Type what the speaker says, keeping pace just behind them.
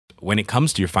when it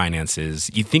comes to your finances,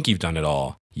 you think you've done it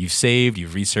all. You've saved,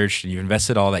 you've researched, and you've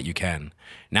invested all that you can.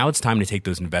 Now it's time to take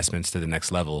those investments to the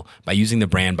next level by using the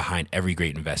brand behind every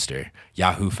great investor,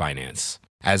 Yahoo Finance.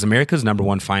 As America's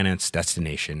 #1 finance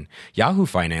destination, Yahoo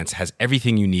Finance has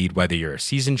everything you need, whether you're a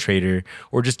seasoned trader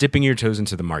or just dipping your toes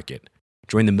into the market.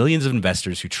 Join the millions of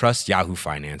investors who trust Yahoo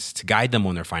Finance to guide them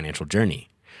on their financial journey.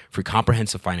 For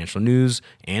comprehensive financial news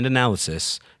and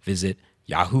analysis, visit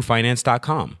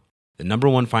yahoofinance.com, the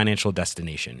 #1 financial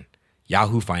destination,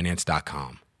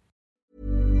 yahoofinance.com.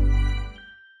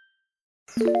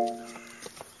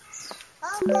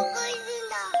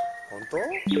 本当？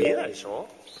見えないでしょ？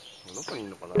どこにいる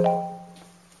のかな？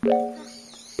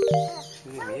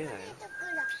見えないよ。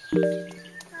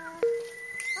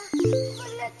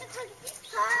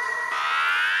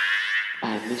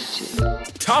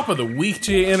 Top of the week,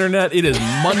 G Internet. It is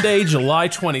Monday, July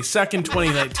 22nd,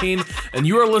 2019, and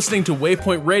you are listening to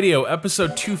Waypoint Radio,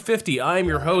 episode 250. I am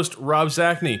your host, Rob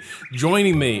Zachney.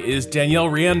 Joining me is Danielle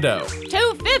Riendo.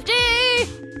 250!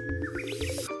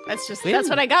 That's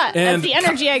what I got. And that's the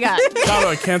energy I got. Kato,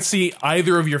 I can't see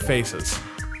either of your faces.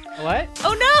 What?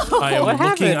 Oh no! What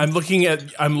happened? I'm looking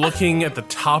at the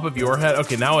top of your head.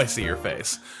 Okay, now I see your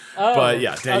face. Oh, But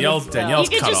yeah, Danielle's You cut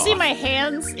can just off. see my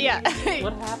hands. Yeah.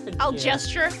 What happened? I'll here?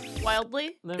 gesture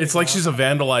wildly. It's like she's a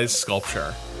vandalized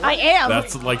sculpture. I am.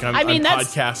 That's like I'm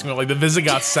that's podcasting. Like the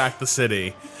Visigoths sacked the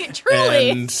city. truly.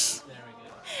 And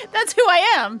That's who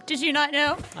I am. Did you not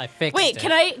know? I fixed Wait,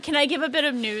 it. can I give a bit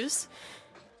of news?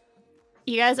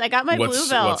 You guys, I got my blue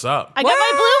belt. What's up? I got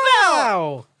my blue belt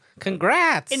Wow!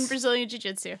 Congrats! in Brazilian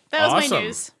Jiu-Jitsu. That was my Awesome.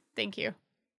 news. Thank you.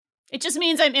 It just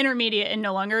means I'm intermediate and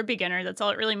no longer a beginner. That's all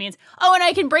it really means. Oh, and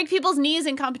I can break people's knees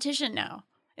in competition now.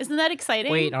 Isn't that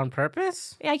exciting? Wait, on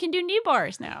purpose? Yeah, I can do knee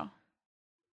bars now.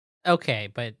 Okay,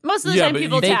 but Most of the Yeah, time but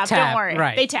people they tap, tap, don't worry.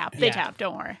 right. They tap, Yeah.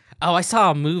 don't worry. oh, I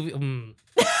saw a movie.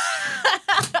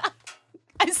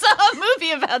 I saw a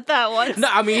movie about that once. No,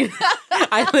 I mean,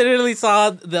 I literally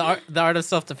saw the art of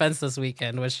self defense this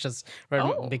weekend, which just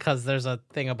because there's a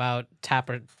thing about tap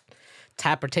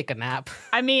or take a nap.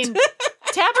 I mean,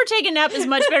 tap or take a nap is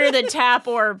much better than tap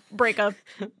or break a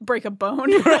bone.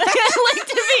 Like,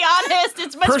 to be honest,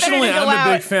 it's much personally, better to go I'm a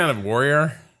out. big fan of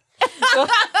Warrior.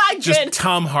 Just Just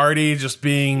Tom Hardy just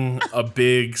being a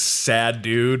big sad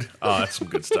dude. Oh, that's some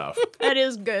good stuff. that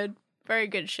is good. Very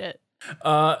good shit.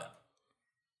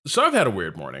 So I've had a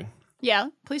weird morning. Yeah,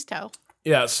 please tell.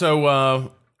 Yeah,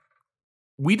 so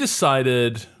we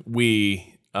decided,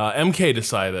 MK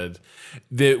decided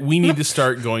that we need to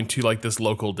start going to like this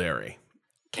local dairy.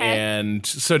 'Kay. And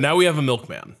so now we have a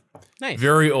milkman. Nice.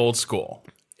 Very old school.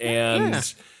 And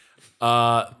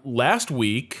last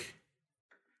week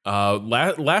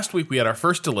we had our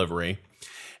first delivery,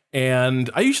 and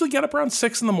I usually get up around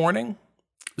 6 a.m.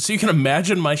 So you can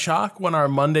imagine my shock when our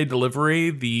Monday delivery,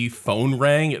 the phone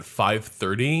rang at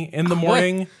 5:30 in the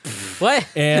morning. What?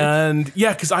 And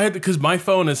yeah, because my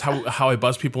phone is how I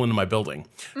buzz people into my building.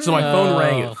 So my phone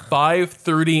rang at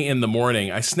 5:30 in the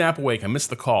morning. I snap awake. I missed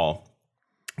the call,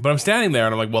 but I'm standing there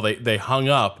and I'm like, well, they hung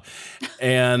up,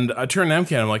 and I turn to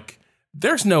MK and I'm like,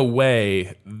 there's no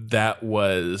way that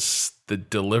was the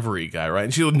delivery guy, right?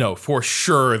 And she said, no, for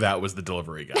sure that was the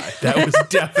delivery guy. That was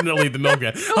definitely the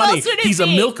milkman. Honey, else would it he's a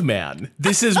be? milkman.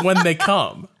 This is when they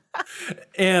come.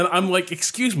 And I'm like,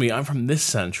 excuse me, I'm from this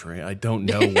century. I don't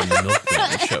know when the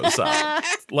milkman shows up.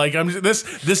 Like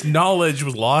this knowledge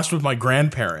was lost with my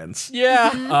grandparents.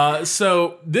 Yeah.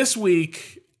 So this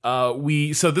week for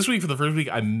the first week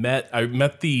I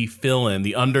met the fill-in,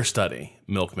 the understudy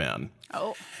milkman.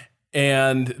 Oh.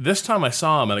 And this time I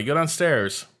saw him and I go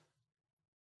downstairs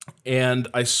and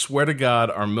I swear to God,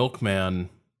 our milkman,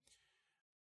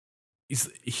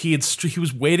 he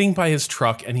was waiting by his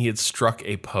truck and he had struck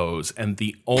a pose. And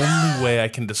the only way I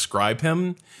can describe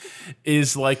him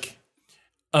is like,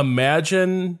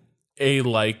 imagine a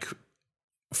like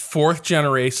fourth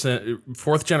generation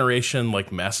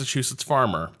like Massachusetts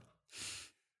farmer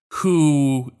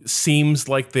who seems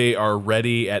like they are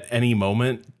ready at any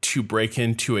moment to break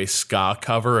into a ska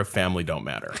cover of Family Don't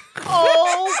Matter.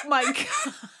 Oh my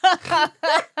God.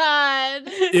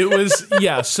 It was,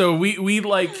 yeah, so we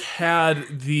like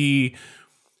had the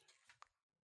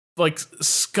like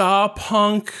ska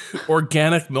punk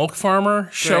organic milk farmer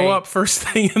show Great. up first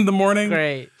thing in the morning.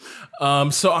 Great.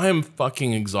 So I am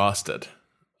fucking exhausted.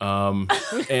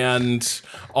 And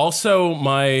also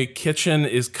my kitchen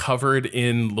is covered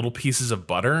in little pieces of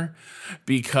butter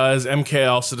because MK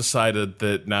also decided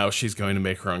that now she's going to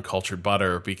make her own cultured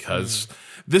butter because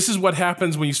this is what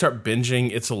happens when you start binging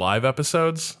It's Alive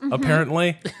episodes,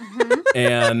 apparently.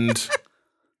 And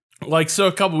Like, so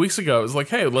a couple weeks ago, it was like,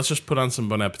 hey, let's just put on some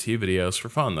Bon Appetit videos for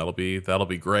fun. That'll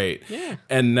be great. Yeah.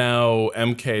 And now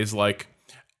MK's like,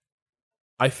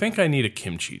 I think I need a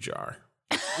kimchi jar.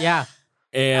 Yeah.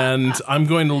 And I'm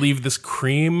going to leave this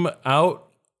cream out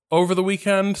over the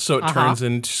weekend, so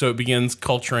it begins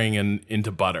culturing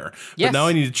into butter. Yes. But now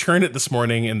I need to churn it this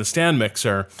morning in the stand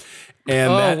mixer,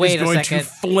 and wait a going to second.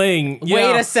 fling.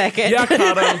 Wait a second. Yeah,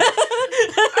 Kato.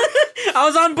 I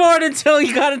was on board until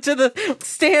you got into the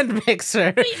stand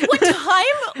mixer. What time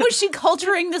was she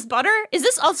culturing this butter? Is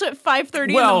this also at 5:30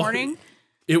 in the morning?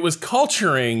 It was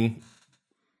culturing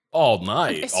all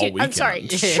night, all weekend. I'm sorry,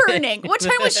 churning. What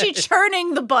time was she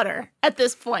churning the butter at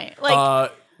this point?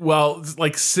 Like, well, it's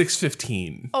like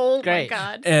 6:15. oh Great. my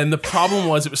god. And the problem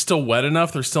was it was still wet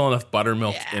enough. There's still enough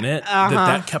buttermilk in it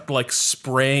that kept like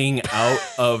spraying out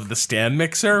of the stand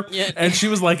mixer. Yeah. And she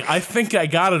was like, I think I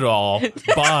got it all.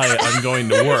 Bye. I'm going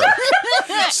to work.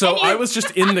 So I was just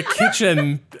in the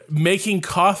kitchen making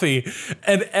coffee,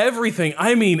 and everything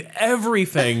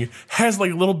has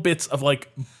like little bits of like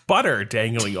butter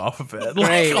dangling off of it.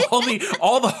 Right. Like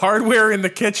all the hardware in the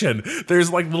kitchen,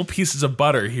 there's like little pieces of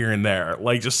butter here and there,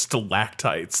 like just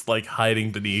stalactites like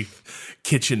hiding beneath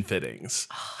kitchen fittings.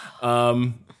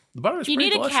 The butter is pretty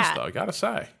need a delicious cat. though, I gotta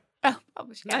say. Oh,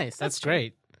 yeah, Nice. That's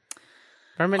great.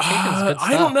 Fermentation's good stuff.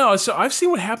 I don't know. So I've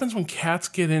seen what happens when cats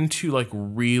get into like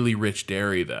really rich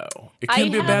dairy though. It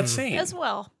can be a bad scene. as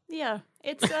well. Yeah,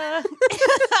 it's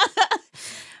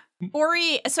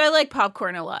Ori. So I like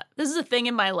popcorn a lot. This is a thing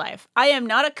in my life. I am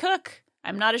not a cook.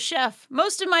 I'm not a chef.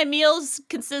 Most of my meals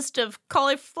consist of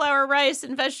cauliflower rice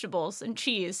and vegetables and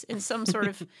cheese in some sort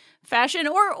of fashion,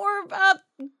 or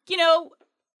you know,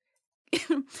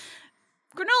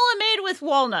 granola made with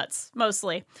walnuts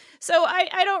mostly. So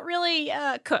I don't really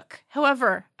cook.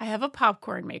 However, I have a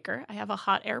popcorn maker. I have a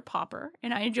hot air popper,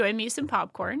 and I enjoy me some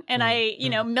popcorn. And I,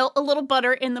 melt a little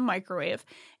butter in the microwave.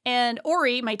 And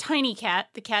Ori, my tiny cat,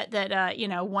 the cat that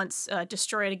once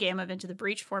destroyed a game of Into the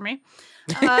Breach for me,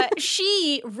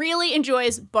 she really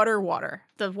enjoys butter water.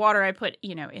 The water I put,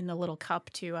 in the little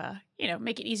cup to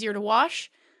make it easier to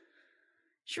wash.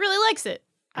 She really likes it.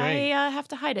 Great. I have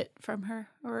to hide it from her,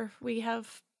 or we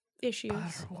have issues.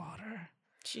 Butter water.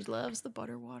 She loves the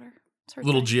butter water. It's her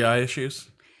Little thing. GI issues.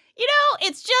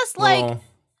 It's just like, Little-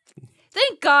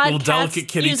 thank God little cats delicate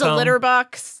kitty use a tongue. litter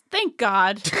box. Thank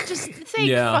God. Just thank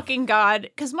Yeah. fucking God.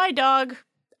 Because my dog,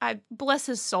 I bless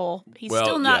his soul, he's Well,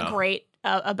 still not yeah. great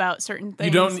about certain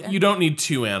things. You don't need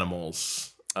two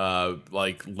animals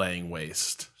like laying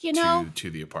waste to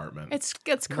the apartment.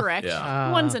 It's correct.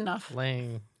 Yeah. One's enough.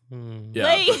 Laying. Yeah,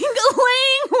 Laying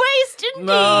waste indeed,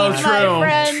 no, my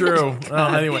friend. true.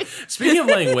 Anyway, speaking of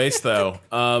laying waste, though,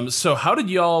 so how did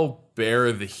y'all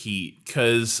bear the heat?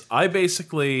 Because I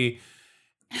basically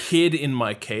hid in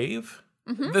my cave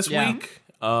this Yeah. week.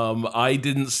 I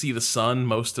didn't see the sun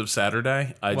most of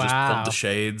Saturday. I just Wow. pulled the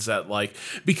shades at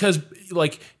because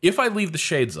if I leave the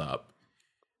shades up,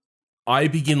 I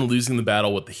begin losing the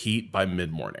battle with the heat by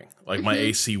mid-morning. Like my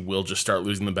AC will just start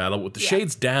losing the battle. With the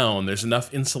shades down, there's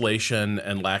enough insulation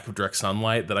and lack of direct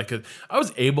sunlight that I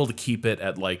was able to keep it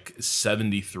at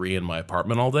 73 in my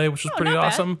apartment all day, which was pretty not bad.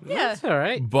 awesome. Yeah. That's all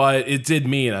right. But it did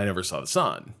mean I never saw the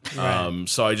sun. Right.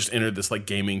 So I just entered this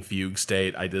gaming fugue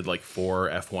state. I did 4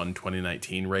 F1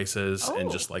 2019 races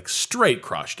and just straight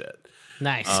crushed it.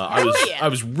 Nice. I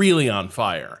was really on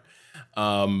fire.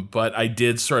 But I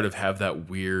did sort of have that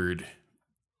weird,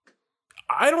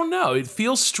 I don't know. It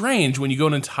feels strange when you go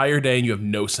an entire day and you have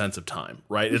no sense of time,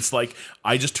 right? It's like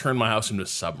I just turned my house into a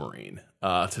submarine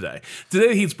today. Today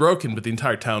the heat's broken, but the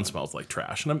entire town smells like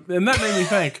trash. And that made me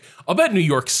think, I'll bet New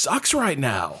York sucks right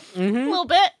now. A little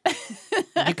bit.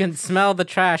 You can smell the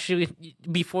trash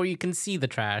before you can see the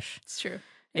trash. It's true.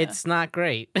 It's not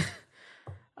great.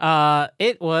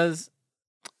 It was.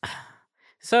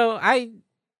 So I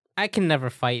can never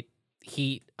fight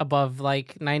heat above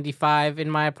 95 in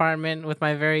my apartment with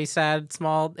my very sad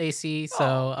small AC.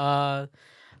 So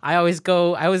I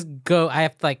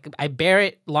bear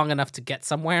it long enough to get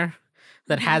somewhere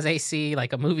that has AC,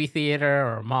 like a movie theater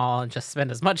or a mall, and just spend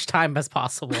as much time as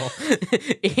possible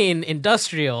in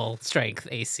industrial strength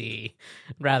AC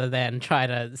rather than try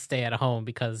to stay at home,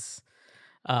 because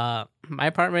my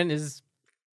apartment is,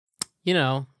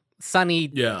 sunny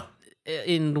Yeah.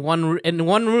 in one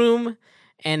room,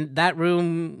 and that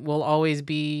room will always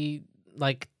be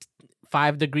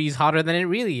 5 degrees hotter than it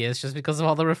really is, just because of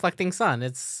all the reflecting sun.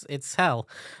 It's hell.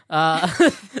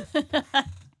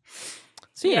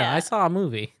 So Yeah. I saw a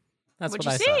movie. That's What'd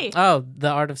what you I see? saw. Oh, The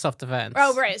Art of Self-Defense.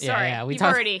 Oh, right. Sorry. Yeah, You've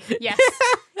already. Yes.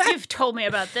 You've told me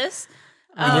about this.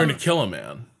 You learn to kill a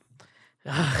man.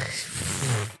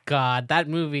 God, that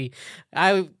movie.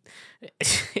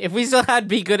 If we still had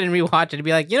Be Good and rewatch it, it'd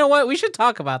be like, you know what? We should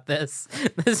talk about this.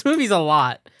 This movie's a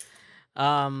lot.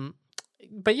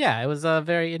 But yeah, it was a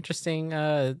very interesting.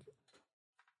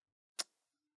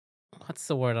 What's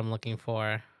the word I'm looking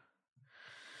for?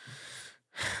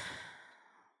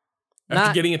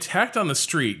 After getting attacked on the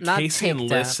street, Casey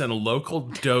enlists in a local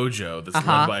dojo that's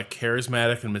run by a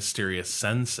charismatic and mysterious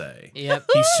sensei. Yep.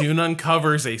 He soon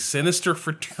uncovers a sinister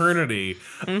fraternity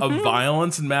of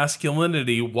violence and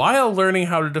masculinity while learning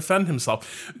how to defend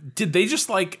himself. Did they just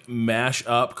like mash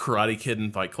up Karate Kid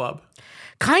and Fight Club?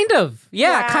 Kind of,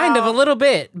 yeah, kind of a little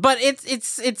bit, but it's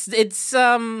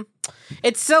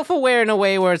self-aware in a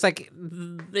way where it's like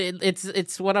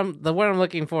it's what the word I'm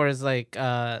looking for is like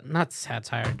not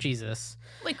satire, Jesus,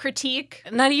 like critique,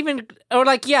 not even, or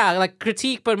like like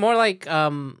critique, but more like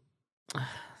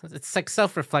it's like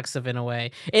self-reflexive in a way.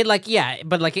 It like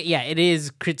it is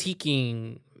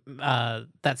critiquing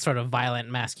that sort of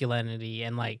violent masculinity,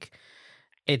 and like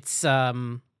it's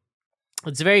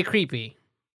very creepy.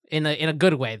 In a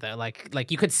good way though,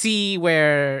 like you could see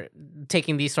where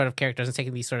taking these sort of characters and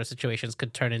taking these sort of situations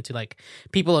could turn into like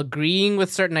people agreeing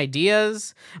with certain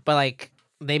ideas, but like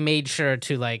they made sure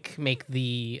to like make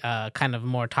the kind of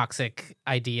more toxic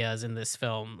ideas in this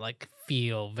film like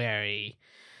feel very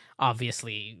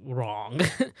obviously wrong.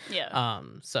 Yeah.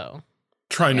 So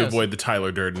trying to avoid the Tyler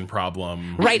Durden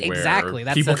problem. Right, where exactly.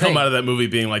 That's people the come thing. out of that movie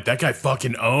being like, that guy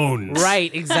fucking owns.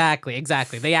 Right, exactly.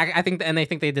 I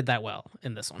think they did that well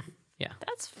in this one. Yeah.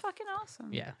 That's fucking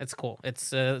awesome. Yeah, it's cool.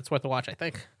 It's worth a watch, I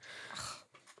think.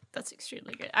 That's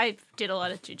extremely good. I did a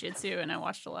lot of jiu-jitsu and I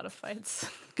watched a lot of fights.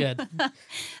 Good.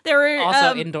 There were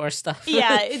Also indoor stuff.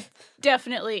 Yeah, it's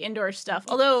definitely indoor stuff.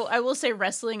 Although I will say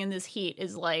wrestling in this heat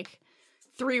is like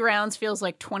 3 rounds feels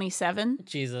like 27.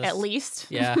 Jesus. At least.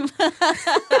 Yeah.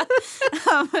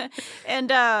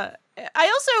 And I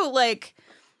also like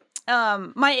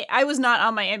I was not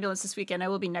on my ambulance this weekend. I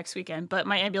will be next weekend, but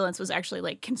my ambulance was actually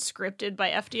like conscripted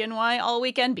by FDNY all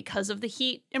weekend because of the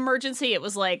heat emergency. It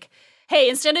was like, hey,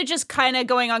 instead of just kind of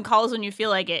going on calls when you feel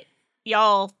like it,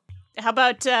 y'all, how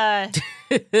about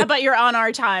you're on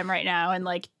our time right now and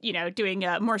like, you know, doing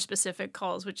more specific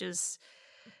calls, which is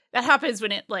that happens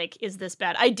when it like is this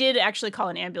bad. I did actually call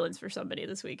an ambulance for somebody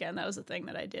this weekend. That was the thing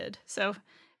that I did. So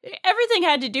everything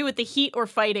had to do with the heat or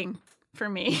fighting for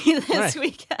me this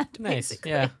weekend. Nice.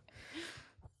 Basically. Yeah.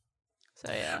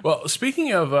 So yeah. Well,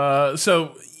 speaking of,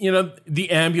 so you know,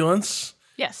 the ambulance,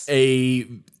 Yes. a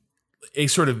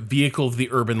sort of vehicle of the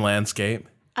urban landscape,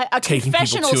 A taking people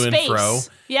confessional to space. and fro.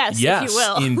 Yes, Yes, if you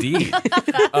will. indeed.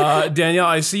 Danielle,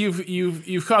 I see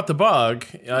you've caught the bug.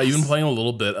 You've been playing a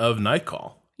little bit of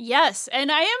Nightcall. Yes,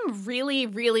 and I am really,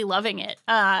 really loving it.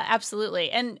 Absolutely,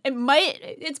 and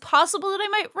it's possible that I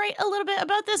might write a little bit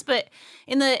about this, but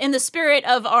in the spirit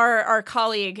of our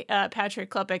colleague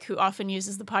Patrick Klepek, who often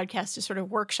uses the podcast to sort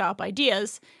of workshop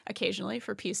ideas occasionally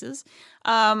for pieces,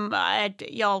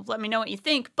 y'all let me know what you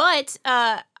think. But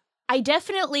I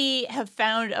definitely have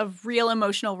found a real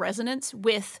emotional resonance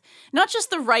with not just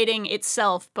the writing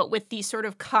itself, but with the sort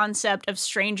of concept of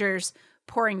strangers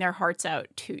pouring their hearts out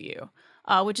to you.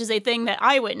 Which is a thing that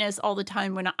I witness all the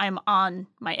time when I'm on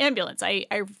my ambulance. I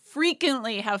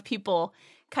frequently have people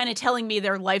kind of telling me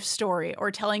their life story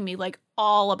or telling me like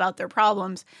all about their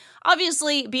problems.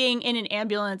 Obviously, being in an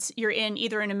ambulance, you're in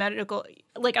either in a medical,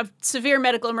 like a severe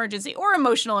medical emergency or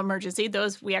emotional emergency.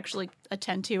 Those we actually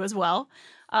attend to as well.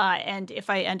 And if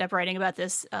I end up writing about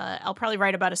this, I'll probably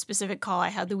write about a specific call I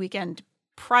had the weekend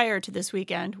prior to this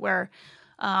weekend where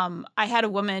I had a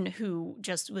woman who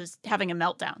just was having a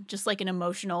meltdown, just like an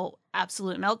emotional,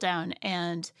 absolute meltdown.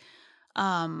 And,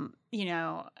 you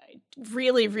know,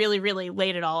 really, really, really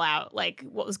laid it all out. Like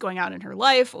what was going on in her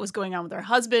life, what was going on with her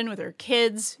husband, with her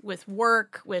kids, with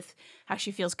work, with how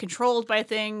she feels controlled by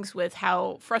things, with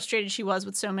how frustrated she was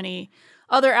with so many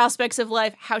other aspects of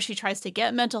life, how she tries to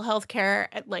get mental health care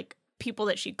at like people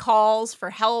that she calls for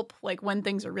help, like when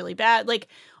things are really bad, like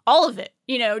all of it,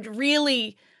 you know,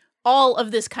 really all of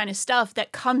this kind of stuff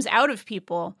that comes out of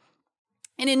people.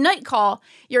 And in Nightcall,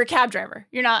 you're a cab driver.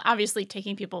 You're not obviously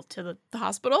taking people to the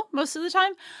hospital most of the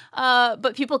time,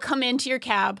 but people come into your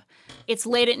cab. It's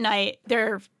late at night.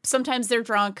 Sometimes they're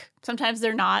drunk. Sometimes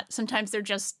they're not. Sometimes they're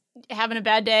just having a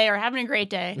bad day or having a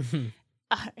great day.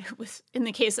 In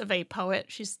the case of a poet,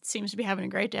 she seems to be having a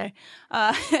great day.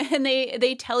 And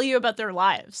they tell you about their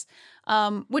lives,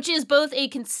 which is both a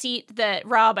conceit that,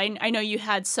 Rob, I know you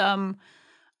had some...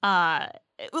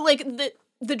 like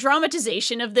the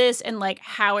dramatization of this and like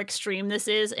how extreme this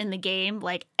is in the game,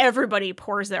 like everybody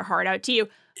pours their heart out to you.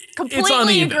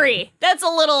 Completely agree. That's a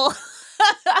little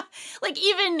like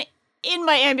even in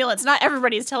my ambulance. Not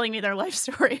everybody's telling me their life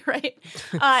story, right?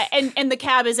 And the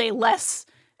cab is a less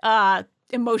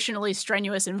emotionally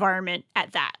strenuous environment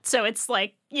at that. So it's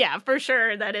like, yeah, for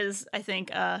sure, that is, I think,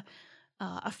 a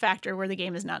factor where the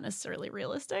game is not necessarily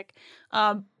realistic.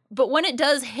 But when it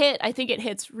does hit, I think it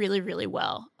hits really, really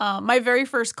well. My very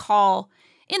first call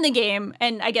in the game,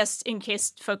 and I guess in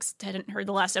case folks hadn't heard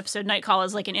the last episode, Nightcall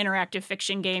is like an interactive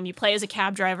fiction game. You play as a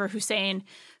cab driver, Hussein,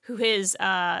 who is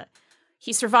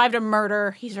he survived a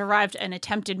murder, he survived an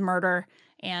attempted murder,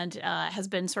 and has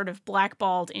been sort of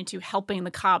blackballed into helping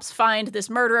the cops find this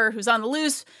murderer who's on the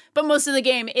loose. But most of the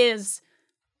game is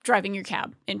driving your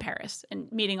cab in Paris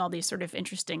and meeting all these sort of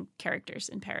interesting characters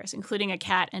in Paris, including a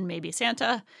cat and maybe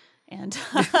Santa, and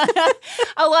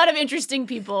a lot of interesting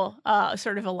people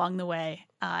sort of along the way,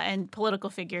 and political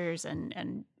figures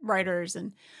and writers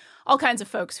and all kinds of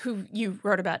folks who you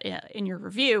wrote about in your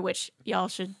review, which y'all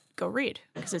should go read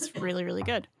because it's really, really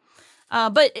good.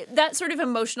 But that sort of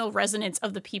emotional resonance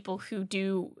of the people who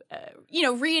do,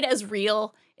 read as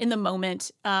real in the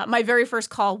moment. My very first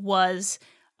call was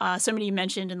somebody you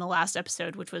mentioned in the last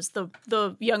episode, which was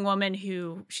the young woman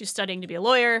who she's studying to be a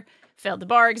lawyer, failed the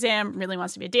bar exam, really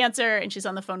wants to be a dancer, and she's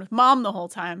on the phone with mom the whole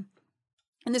time.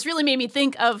 And this really made me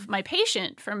think of my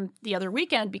patient from the other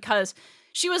weekend because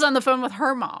she was on the phone with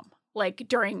her mom, like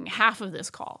during half of this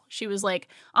call. She was like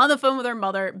on the phone with her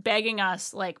mother, begging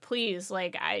us, like, please,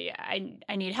 like, I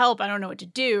need help. I don't know what to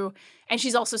do. And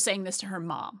she's also saying this to her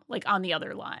mom, like on the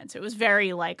other line. So it was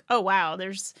very like, oh, wow,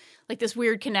 there's like this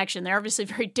weird connection. They're obviously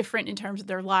very different in terms of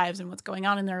their lives and what's going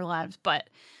on in their lives. But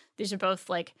these are both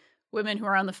like women who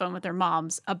are on the phone with their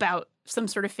moms about some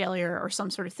sort of failure or some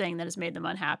sort of thing that has made them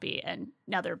unhappy. And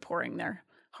now they're pouring their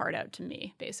heart out to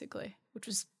me, basically, which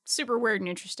was super weird and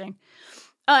interesting.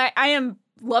 I am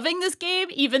loving this game,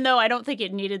 even though I don't think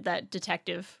it needed that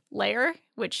detective layer,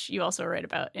 which you also write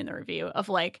about in the review, of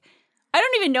like, I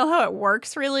don't even know how it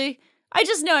works, really. I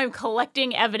just know I'm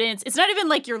collecting evidence. It's not even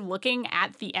like you're looking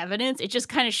at the evidence. It just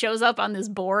kind of shows up on this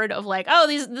board of like, oh,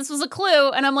 this was a clue.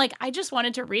 And I'm like, I just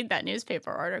wanted to read that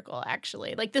newspaper article,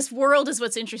 actually. Like, this world is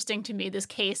what's interesting to me. This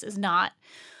case is not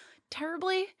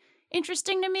terribly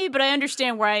interesting to me, but I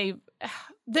understand why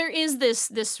there is this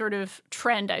sort of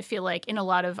trend, I feel like, in a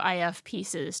lot of IF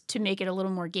pieces to make it a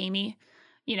little more gamey,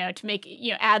 to make,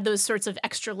 add those sorts of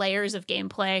extra layers of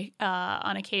gameplay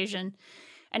on occasion.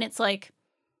 And it's like,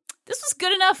 this was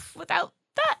good enough without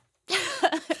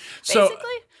that.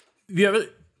 Basically.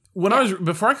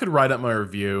 Before I could write up my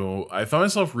review, I found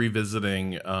myself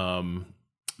revisiting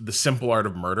The Simple Art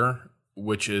of Murder,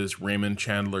 which is Raymond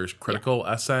Chandler's critical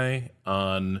essay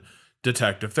on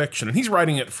detective fiction. And he's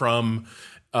writing it from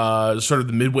sort of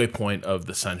the midway point of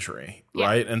the century,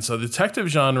 right? And so the detective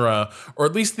genre, or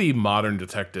at least the modern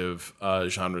detective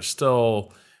genre, is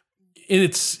still in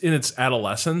its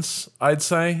adolescence, I'd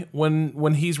say,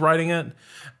 when he's writing it.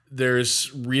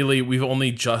 We've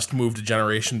only just moved a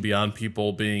generation beyond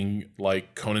people being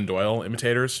like Conan Doyle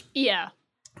imitators. Yeah.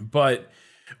 But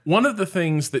one of the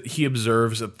things that he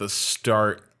observes at the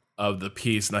start of the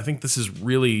piece, and I think this is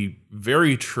really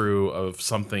very true of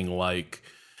something like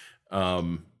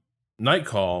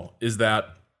Nightcall, is that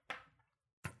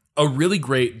a really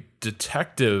great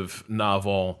detective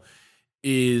novel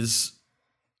is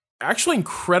actually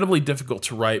incredibly difficult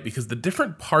to write because the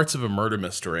different parts of a murder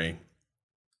mystery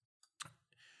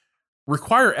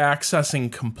require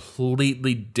accessing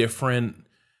completely different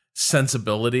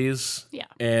sensibilities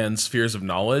and spheres of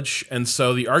knowledge. And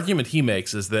so the argument he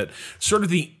makes is that sort of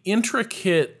the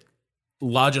intricate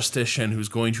logistician who's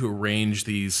going to arrange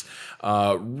these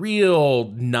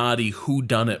real knotty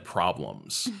whodunit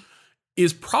problems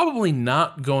is probably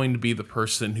not going to be the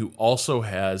person who also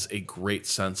has a great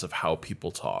sense of how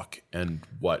people talk and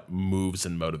what moves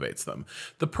and motivates them.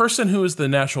 The person who is the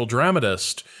natural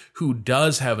dramatist, who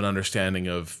does have an understanding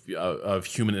of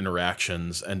human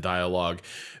interactions and dialogue,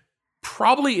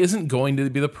 probably isn't going to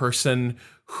be the person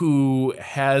who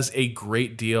has a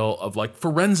great deal of like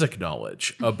forensic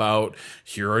knowledge about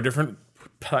here are different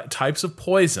types of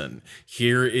poison.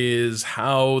 Here is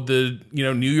how the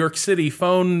New York City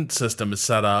phone system is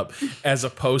set up, as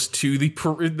opposed to the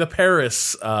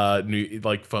Paris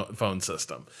phone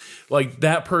system. Like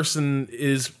that person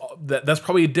that's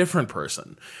probably a different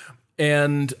person.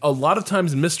 And a lot of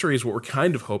times in mysteries, what we're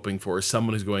kind of hoping for is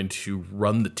someone who's going to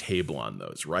run the table on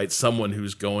those, right? Someone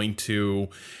who's going to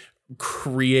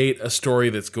create a story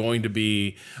that's going to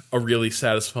be a really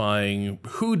satisfying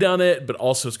whodunit, but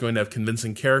also it's going to have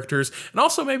convincing characters. And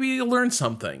also maybe you'll learn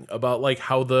something about like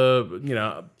how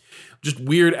just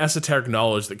weird esoteric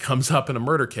knowledge that comes up in a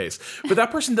murder case. But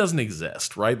that person doesn't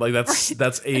exist, right? Like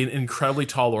that's an incredibly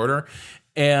tall order.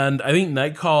 And I think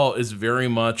Nightcall is very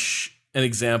much an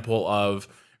example of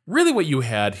really what you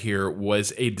had here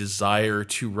was a desire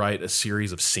to write a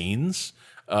series of scenes.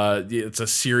 It's a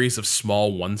series of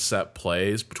small one-set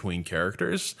plays between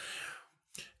characters.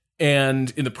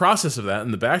 And in the process of that,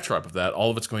 in the backdrop of that, all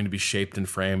of it's going to be shaped and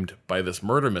framed by this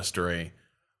murder mystery.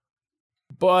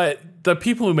 But the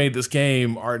people who made this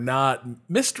game are not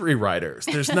mystery writers.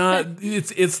 There's not.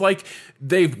 It's like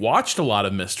they've watched a lot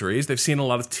of mysteries. They've seen a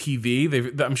lot of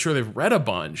TV. I'm sure they've read a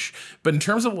bunch. But in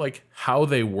terms of like how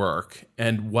they work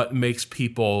and what makes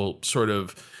people sort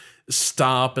of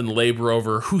stop and labor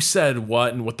over who said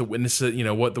what and what the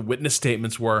witness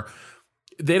statements were,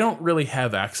 they don't really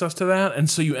have access to that. And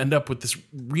so you end up with this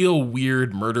real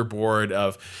weird murder board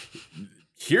of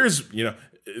here's,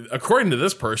 according to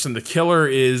this person, the killer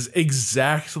is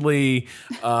exactly,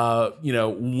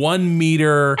 1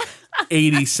 meter,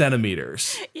 80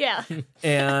 centimeters. Yeah.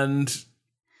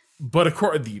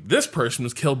 But this person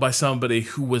was killed by somebody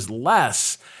who was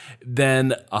less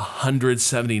than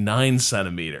 179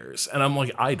 centimeters. And I'm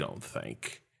like, I don't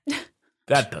think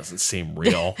that doesn't seem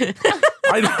real.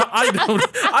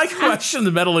 I question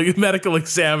the medical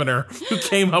examiner who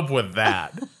came up with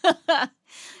that.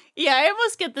 Yeah, I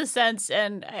almost get the sense,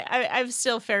 and I'm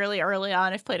still fairly early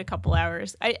on. I've played a couple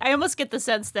hours. I almost get the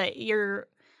sense that your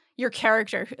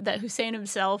character, that Hussein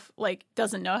himself, like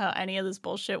doesn't know how any of this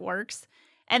bullshit works,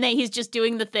 and that he's just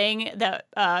doing the thing that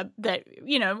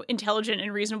intelligent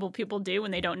and reasonable people do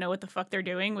when they don't know what the fuck they're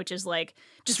doing, which is like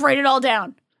just write it all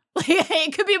down. Like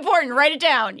it could be important, write it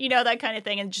down, that kind of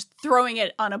thing, and just throwing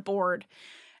it on a board.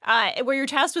 Where you're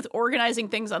tasked with organizing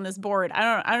things on this board,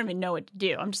 I don't even know what to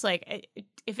do. I'm just like,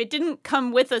 if it didn't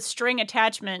come with a string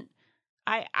attachment,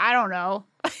 I don't know.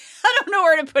 I don't know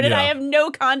where to put it. Yeah. I have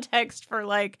no context for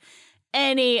like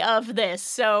any of this.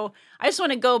 So I just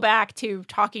want to go back to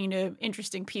talking to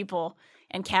interesting people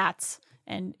and cats.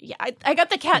 And yeah, I got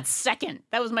the cat second.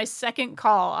 That was my second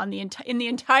call on in the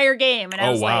entire game. And I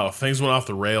was wow, like, things went off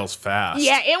the rails fast.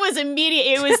 yeah, it was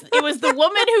immediate. It was the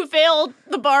woman who failed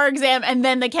the bar exam and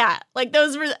then the cat. Like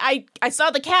those were I saw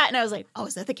the cat and I was like, oh,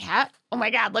 is that the cat? Oh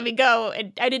my God, let me go.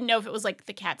 And I didn't know if it was like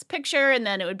the cat's picture and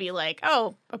then it would be like,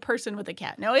 oh, a person with a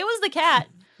cat. No, it was the cat.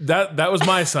 That was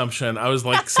my assumption. I was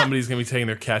like, somebody's gonna be taking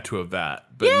their cat to a vet,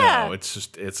 but Yeah. no,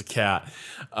 it's a cat.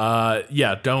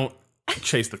 Don't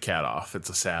chase the cat off. It's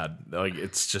a sad, like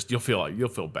it's just you'll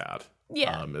feel bad.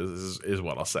 Yeah. Is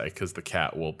what I'll say, because the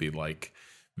cat will be like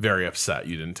very upset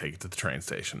you didn't take it to the train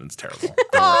station. It's terrible. Don't recommend it.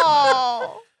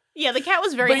 Oh, yeah, the cat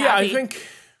was very But yeah, happy. I think.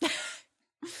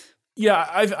 Yeah,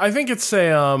 I think it's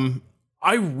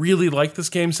I really like this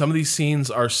game. Some of these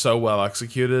scenes are so well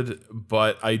executed,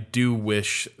 but I do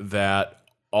wish that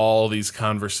all these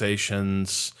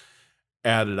conversations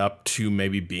added up to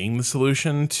maybe being the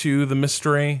solution to the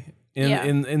mystery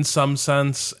in some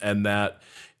sense, and that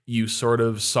you sort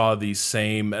of saw these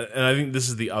same. And I think this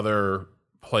is the other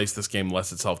place this game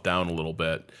lets itself down a little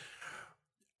bit.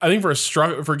 I think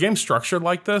for a game structured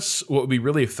like this, what would be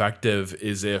really effective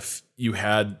is if you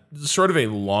had sort of a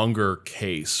longer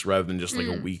case rather than just like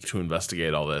a week to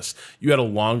investigate all this. You had a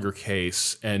longer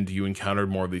case and you encountered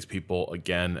more of these people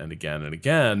again and again and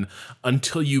again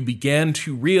until you began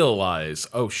to realize,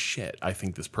 oh shit, I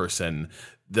think this person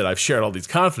that I've shared all these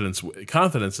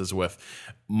confidences with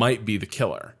might be the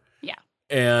killer. Yeah.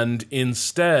 And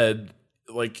instead,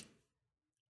 like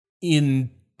in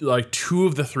like 2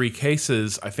 of the 3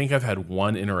 cases, I think I've had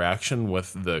one interaction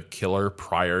with the killer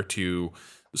prior to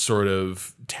sort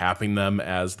of tapping them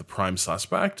as the prime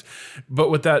suspect. But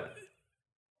what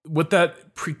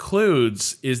that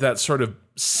precludes is that sort of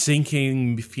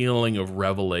sinking feeling of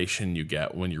revelation you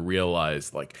get when you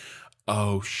realize like,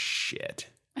 oh shit,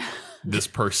 this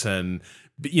person,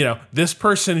 this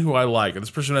person who I like, or this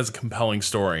person has a compelling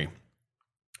story,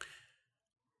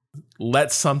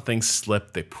 let something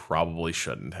slip they probably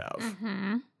shouldn't have.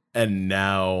 Mm-hmm. And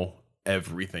now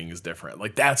everything is different.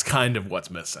 Like that's kind of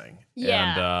what's missing.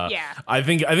 Yeah. And I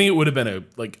think it would have been a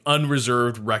like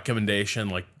unreserved recommendation,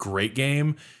 like great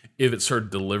game, if it sort of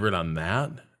delivered on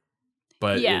that.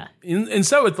 But Yeah.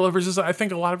 instead it delivers, I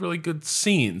think, a lot of really good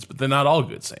scenes, but they're not all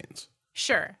good scenes.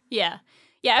 Sure. Yeah.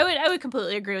 Yeah, I would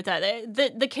completely agree with that.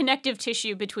 The connective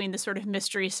tissue between the sort of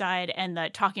mystery side and the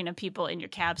talking to people in your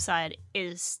cab side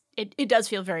is it does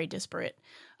feel very disparate.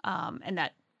 And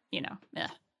that,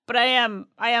 But I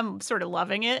am sort of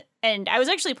loving it. And I was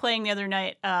actually playing the other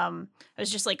night. I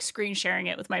was just like screen sharing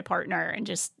it with my partner and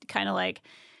just kind of like,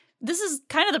 this is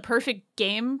kind of the perfect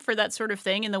game for that sort of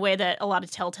thing, in the way that a lot of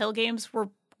Telltale games were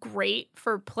great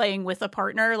for playing with a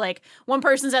partner. Like one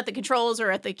person's at the controls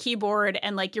or at the keyboard,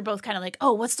 and like you're both kind of like,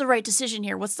 oh, what's the right decision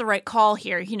here? What's the right call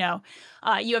here? You know,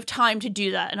 you have time to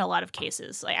do that in a lot of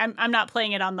cases. Like I'm not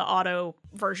playing it on the auto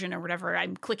version or whatever.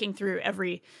 I'm clicking through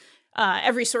every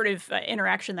sort of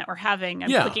interaction that we're having. I'm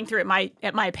clicking through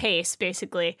at my pace,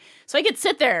 basically. So I could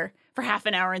sit there for half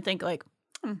an hour and think like,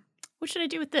 what should I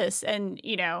do with this? And,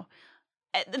 you know,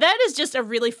 that is just a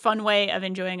really fun way of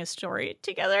enjoying a story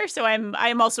together. So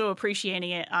I'm also appreciating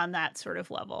it on that sort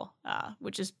of level,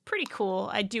 which is pretty cool.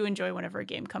 I do enjoy whenever a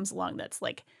game comes along that's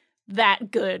like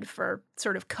that good for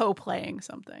sort of co-playing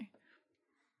something.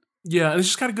 Yeah, and it's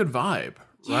just got a good vibe,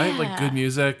 right? Yeah. Like good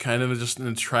music, kind of just an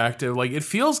attractive, like it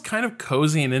feels kind of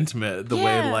cozy and intimate the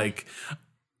way like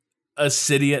a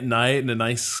city at night and a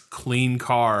nice clean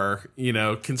car, you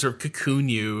know, can sort of cocoon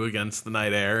you against the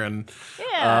night air and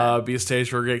be a stage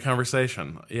for a great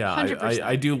conversation. Yeah,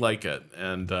 I do like it.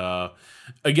 And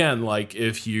again, like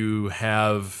if you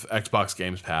have Xbox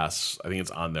Games Pass, I think it's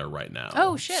on there right now.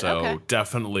 Oh shit! So okay.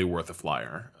 definitely worth a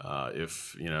flyer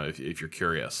if you know if you're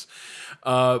curious.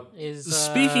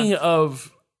 Speaking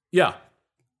of,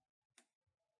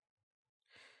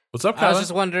 what's up, Kyla? I was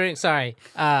just wondering. Sorry,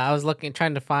 I was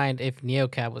trying to find if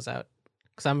NeoCab was out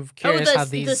because I'm curious how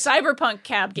these the Cyberpunk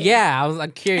cab game. Yeah,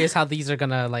 I'm curious how these are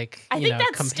gonna like. I think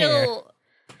that's compare.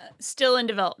 still in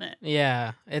development.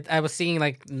 Yeah, I was seeing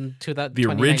like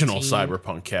the original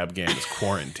Cyberpunk cab game is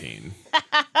Quarantine.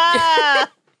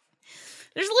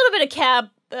 There's a little bit of cab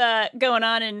going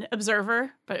on in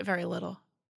Observer, but very little.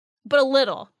 But a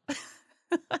little.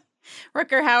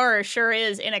 Rutger Hauer sure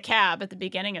is in a cab at the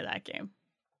beginning of that game.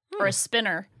 Or a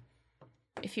spinner,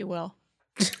 if you will.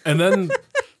 And then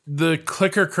the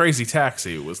Clicker Crazy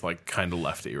Taxi was like kind of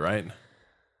lefty, right?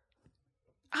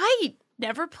 I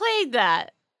never played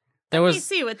that. Let me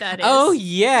see what that is. Oh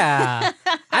yeah,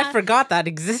 I forgot that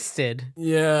existed.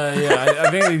 Yeah. I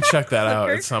think I need to check that out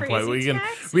at some point. We can,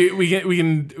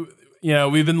 you know,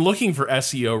 we've been looking for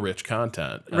SEO rich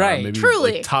content, right? Maybe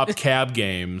Truly, like top cab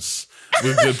games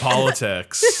with good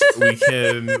politics. We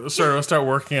can sort of start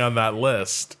working on that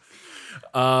list.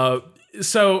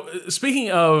 So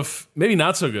speaking of maybe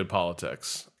not so good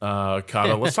politics,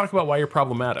 Kata, let's talk about why you're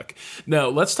problematic. No,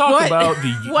 let's talk about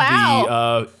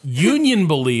the union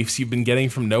beliefs you've been getting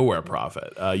from Nowhere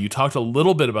Prophet. You talked a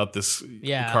little bit about this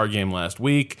card game last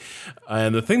week,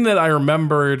 and the thing that I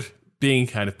remembered being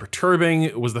kind of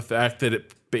perturbing was the fact that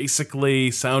it basically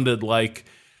sounded like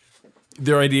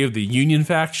their idea of the union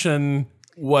faction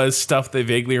was stuff they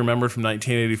vaguely remembered from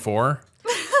 1984.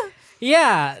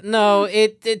 Yeah, no,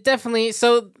 it definitely.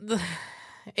 So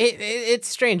it's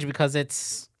strange because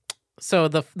it's so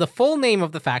the full name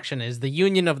of the faction is the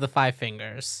Union of the Five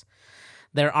Fingers.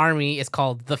 Their army is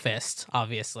called the Fist,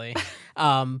 obviously,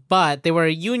 but they were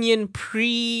a union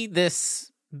pre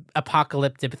this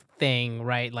apocalyptic thing,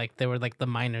 right? Like they were like the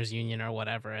miners' union or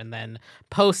whatever, and then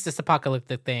post this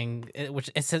apocalyptic thing, which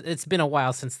it's been a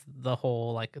while since the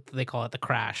whole like they call it the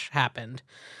crash happened.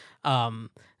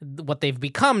 What they've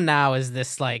become now is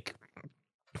this like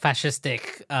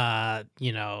fascistic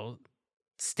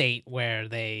state where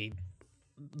they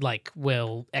like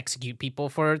will execute people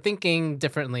for thinking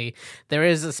differently. There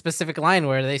is a specific line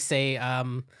where they say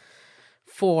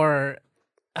for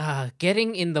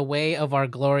getting in the way of our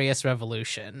glorious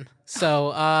revolution. So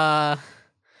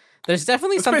there's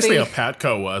definitely That's something. basically how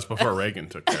Patco was before Reagan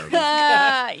took care of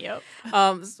it. Yep.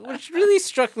 Which really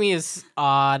struck me as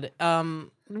odd.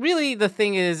 Really, the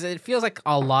thing is, it feels like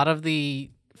a lot of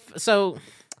so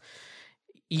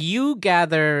you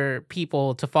gather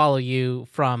people to follow you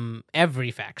from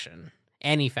every faction,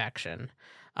 any faction,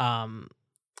 and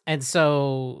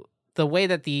so the way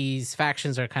that these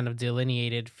factions are kind of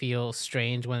delineated feels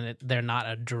strange when they're not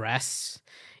addressed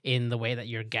in the way that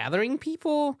you're gathering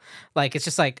people. Like it's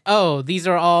just like, oh, these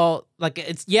are all like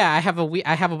it's I have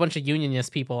a bunch of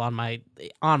unionist people on my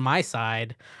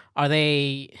side. Are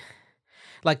they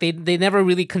like they never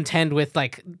really contend with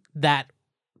like that?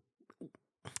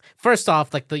 First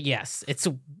off, like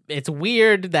it's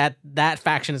weird that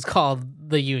faction is called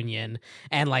the Union,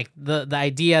 and like the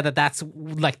idea that that's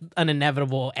like an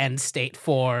inevitable end state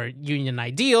for Union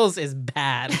ideals is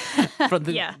bad from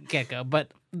the get go.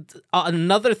 But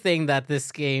another thing that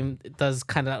this game does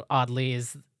kind of oddly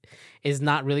is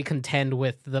not really contend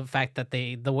with the fact that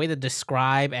the way they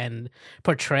describe and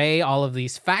portray all of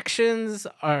these factions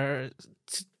are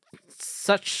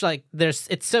such like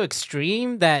it's so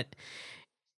extreme that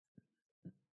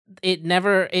it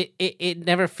never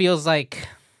feels like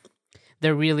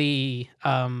they're really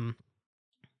they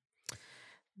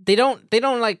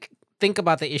don't like think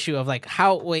about the issue of like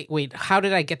how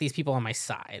did I get these people on my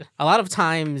side? A lot of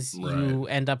times you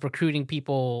end up recruiting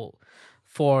people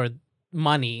for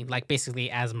money, like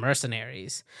basically as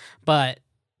mercenaries, but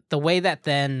the way that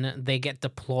then they get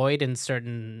deployed in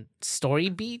certain story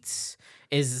beats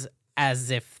is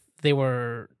as if they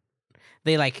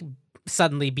like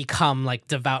suddenly become like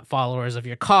devout followers of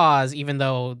your cause, even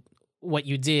though what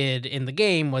you did in the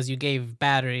game was you gave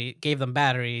them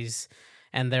batteries,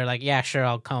 and they're like, yeah, sure,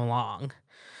 I'll come along.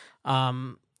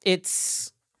 It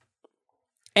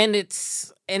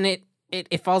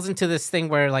falls into this thing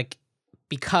where like,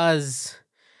 because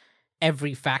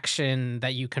every faction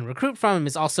that you can recruit from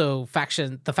is also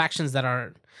the factions that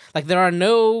are like, there are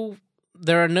no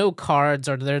cards,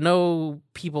 or there are no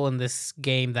people in this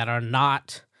game that are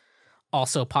not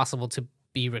also possible to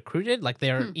be recruited. Like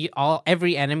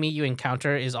every enemy you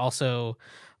encounter is also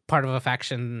part of a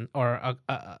faction, or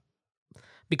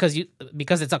because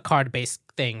it's a card based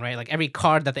thing, right? Like every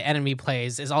card that the enemy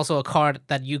plays is also a card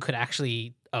that you could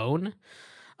actually own.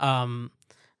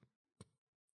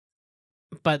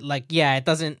 But like, yeah, it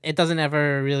doesn't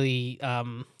ever really.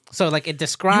 So like it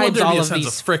describes all of these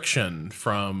of friction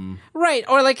from right,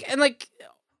 or like, and like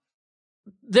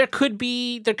there could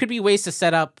be ways to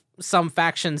set up some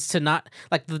factions to not,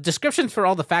 like, the descriptions for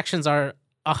all the factions are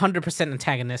 100%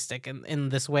 antagonistic in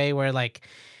this way where like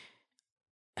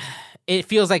it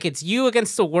feels like it's you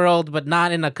against the world, but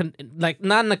not in a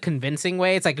convincing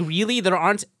way. It's like, really, there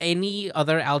aren't any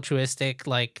other altruistic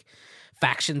like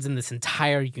factions in this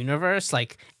entire universe.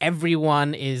 Like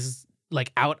everyone is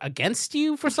like out against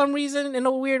you for some reason in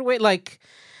a weird way. Like,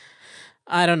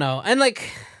 I don't know. And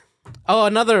like,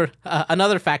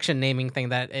 another faction naming thing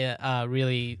that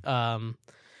really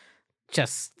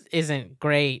just isn't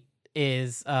great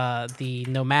is the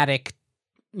nomadic,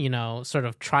 sort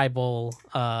of tribal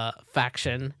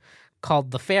faction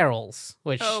called the Ferals,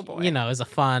 which is a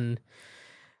fun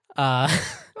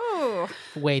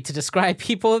way to describe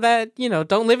people that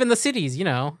don't live in the cities.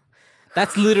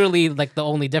 That's literally like the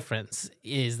only difference,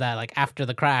 is that like after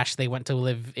the crash they went to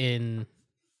live in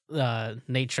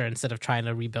nature instead of trying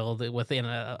to rebuild it within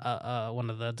one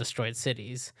of the destroyed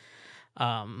cities.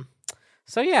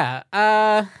 So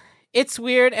yeah, it's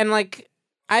weird. And like,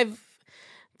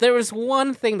 there was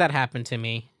one thing that happened to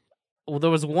me. Well,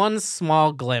 there was one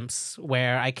small glimpse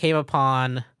where I came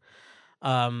upon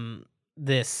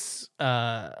this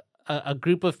a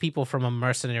group of people from a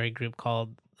mercenary group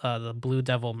called the Blue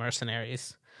Devil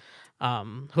Mercenaries,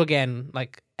 who, again,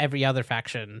 like every other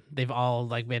faction, they've all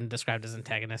like been described as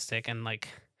antagonistic and like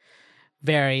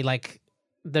very like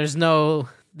there's no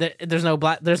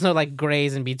like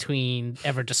grays in between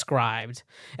ever described,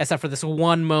 except for this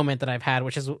one moment that I've had,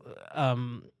 which is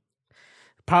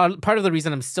part of the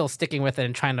reason I'm still sticking with it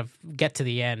and trying to get to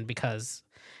the end, because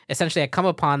essentially I come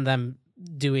upon them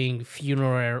doing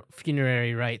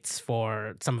funerary rites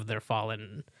for some of their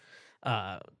fallen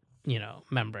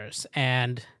members,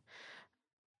 and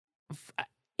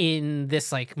in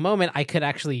this like moment I could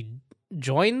actually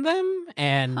join them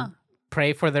and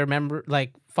pray for their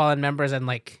fallen members. And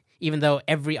like, even though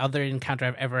every other encounter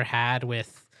I've ever had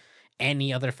with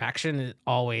any other faction, it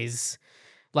always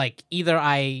like, either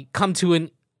I come to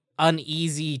an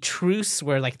uneasy truce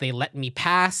where like they let me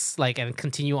pass like and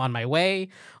continue on my way,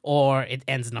 or it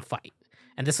ends in a fight.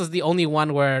 And this was the only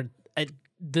one where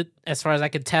as far as I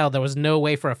could tell, there was no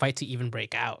way for a fight to even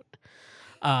break out.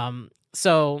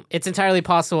 So it's entirely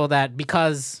possible that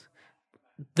because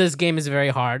this game is very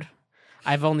hard,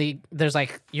 there's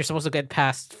like, you're supposed to get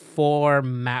past 4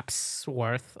 maps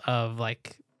worth of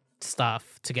like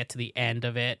stuff to get to the end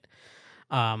of it.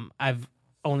 I've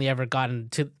only ever gotten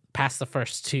past the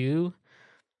first 2.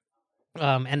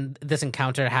 And this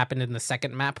encounter happened in the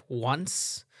second map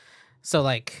once. So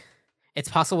like, it's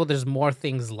possible there's more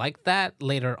things like that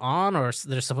later on, or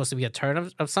there's supposed to be a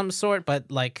turn of some sort, but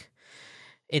like,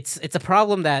 it's a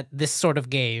problem that this sort of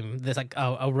game, this like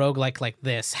a roguelike like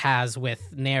this, has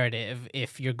with narrative.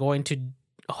 If you're going to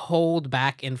hold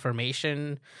back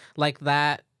information like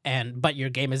that, but your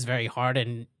game is very hard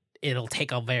and it'll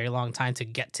take a very long time to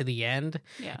get to the end.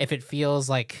 Yeah. If it feels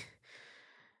like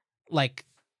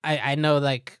I know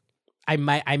like I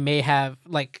may have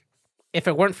like, if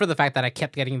it weren't for the fact that I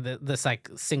kept getting this like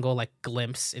single like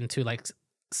glimpse into like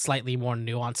slightly more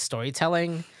nuanced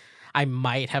storytelling, I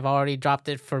might have already dropped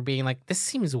it for being like, this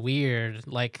seems weird.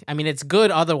 Like, I mean, it's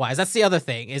good otherwise. That's the other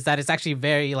thing, is that it's actually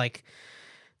very like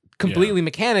completely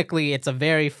mechanically, it's a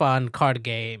very fun card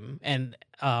game. And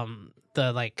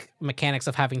the like mechanics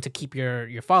of having to keep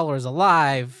your followers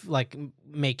alive like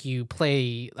make you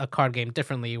play a card game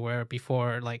differently, where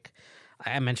before like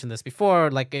I mentioned this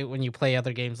before, like when you play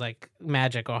other games like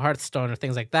Magic or Hearthstone or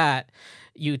things like that,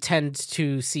 you tend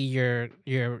to see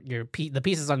the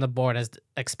pieces on the board as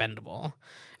expendable,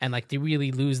 and like they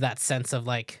really lose that sense of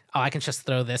like, oh, I can just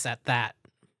throw this at that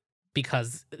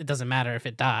because it doesn't matter if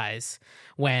it dies,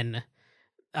 when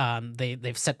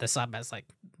they've set this up as like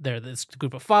they're this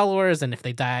group of followers, and if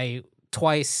they die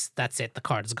twice, that's it. The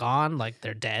card's gone. Like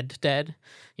they're dead.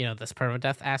 You know, this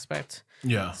permadeath aspect.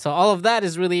 Yeah. So all of that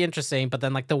is really interesting. But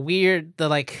then like the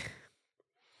like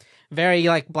very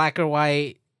like black or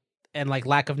white and like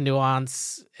lack of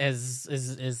nuance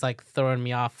is like throwing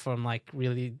me off from like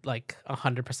really like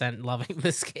 100% loving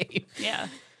this game. Yeah.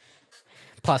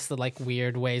 Plus the like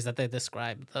weird ways that they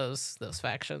describe those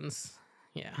factions.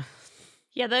 Yeah.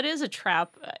 Yeah, that is a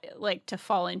trap, like, to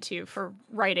fall into for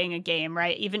writing a game,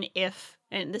 right? Even if,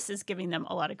 and this is giving them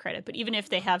a lot of credit, but even if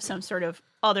they have some sort of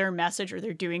other message or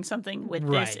they're doing something with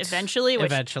this eventually,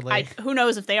 which who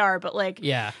knows if they are, but like,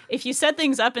 yeah, if you set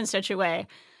things up in such a way,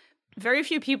 very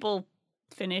few people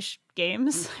finish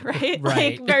games, right?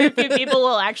 Like, very few people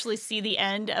will actually see the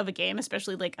end of a game,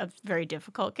 especially like a very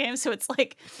difficult game. So it's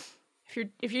like,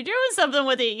 if you're doing something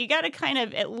with it, you got to kind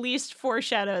of at least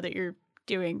foreshadow that you're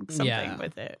doing something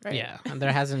with it, right? Yeah, and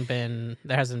there hasn't been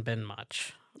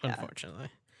much, unfortunately.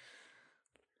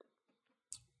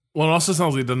 Well, it also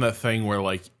sounds like they've done that thing where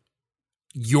like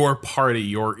your party,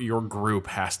 your group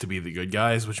has to be the good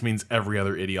guys, which means every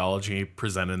other ideology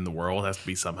presented in the world has to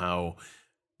be somehow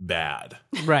bad,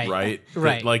 right?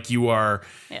 Like you are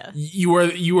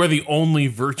the only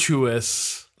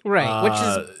virtuous, right? Which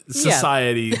is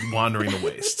society wandering the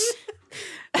wastes,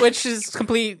 which is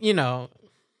complete, you know.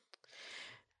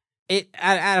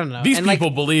 I don't know. These and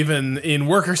people believe in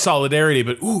worker solidarity,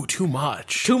 but ooh, too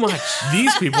much. Too much.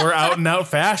 These people are out and out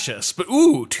fascists, but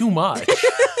ooh, too much.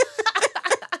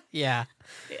 Yeah.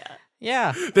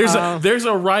 There's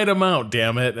a right amount,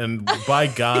 damn it, and by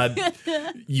God,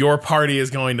 your party is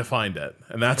going to find it,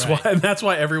 and that's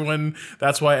why everyone.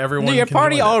 No, your can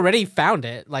party join already found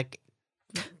it. Like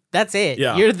that's it.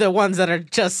 Yeah. You're the ones that are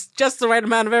just the right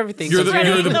amount of everything. You're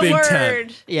the Big word.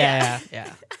 10. Yeah.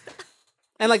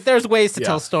 And like, there's ways to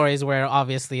tell stories where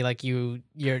obviously, like you're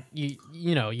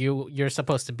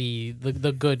supposed to be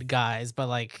the good guys, but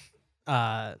like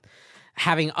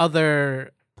having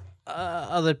other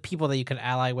people that you can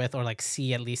ally with or like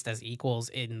see at least as equals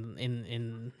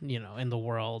in the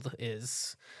world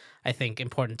is, I think,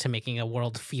 important to making a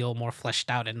world feel more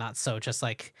fleshed out and not so just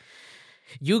like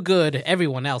you good,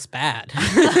 everyone else bad.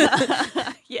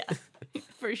 Yeah,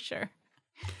 for sure.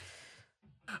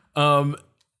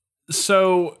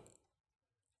 So,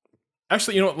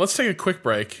 actually, you know what? Let's take a quick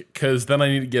break because then I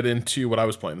need to get into what I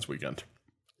was playing this weekend.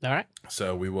 All right.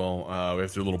 So we will. We have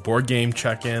to do a little board game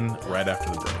check-in right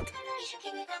after the break.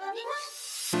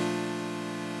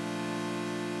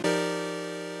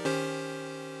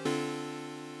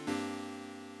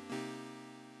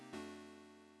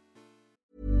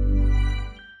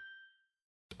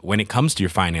 When it comes to your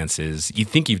finances, you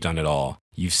think you've done it all.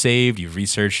 You've saved, you've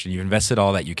researched, and you've invested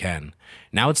all that you can.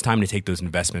 Now it's time to take those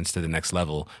investments to the next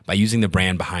level by using the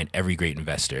brand behind every great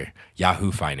investor,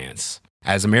 Yahoo Finance.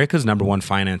 As America's #1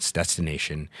 finance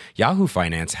destination, Yahoo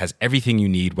Finance has everything you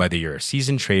need, whether you're a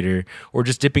seasoned trader or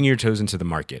just dipping your toes into the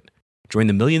market. Join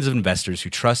the millions of investors who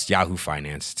trust Yahoo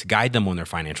Finance to guide them on their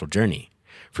financial journey.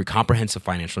 For comprehensive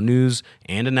financial news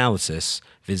and analysis,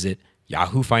 visit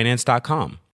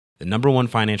yahoofinance.com, the #1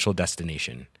 financial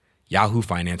destination,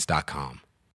 yahoofinance.com.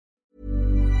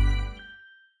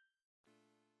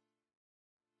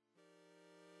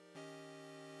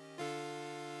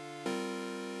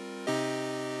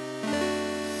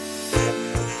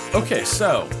 Okay,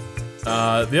 so the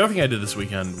other thing I did this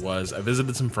weekend was I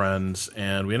visited some friends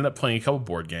and we ended up playing a couple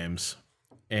board games,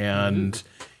 and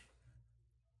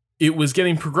it was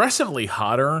getting progressively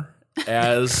hotter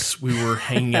as we were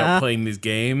hanging out playing these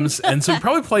games, and so we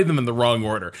probably played them in the wrong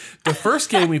order. The first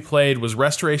game we played was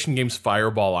Restoration Games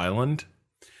Fireball Island.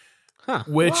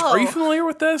 Which, Whoa. are you familiar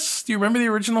with this? Do you remember the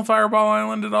original Fireball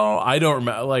Island at all? I don't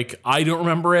remember. I don't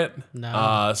remember it.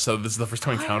 No. So this is the first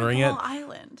time encountering it. Fireball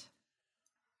Island.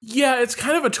 Yeah, it's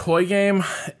kind of a toy game.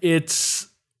 It's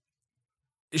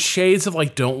shades of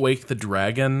like Don't Wake the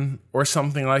Dragon or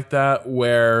something like that,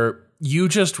 where you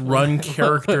just run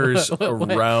characters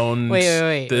around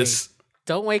this. Wait.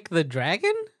 Don't Wake the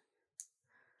Dragon?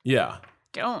 Yeah.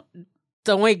 Don't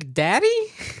Wake Daddy?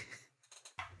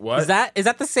 What? Is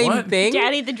that the same thing?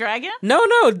 Daddy the Dragon? No,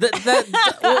 that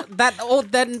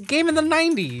game in the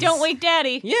 90s. Don't Wake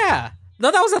Daddy. Yeah.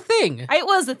 No, that was a thing. It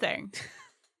was a thing.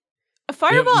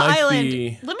 Fireball might Island.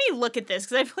 be- Let me look at this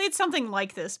because I've played something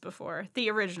like this before. The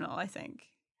original, I think.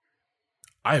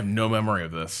 I have no memory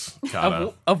of this,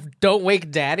 Kata. Of Don't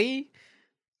Wake Daddy?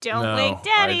 Don't No, wake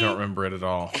daddy. I don't remember it at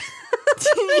all.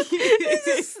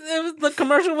 The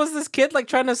commercial was this kid like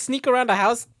trying to sneak around a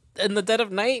house in the dead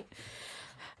of night.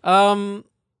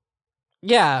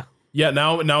 Yeah. Yeah,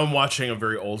 now I'm watching a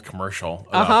very old commercial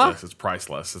about this. It's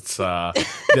priceless. It's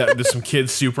there's some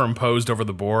kids superimposed over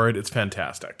the board. It's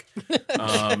fantastic.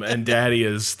 And Daddy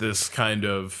is this kind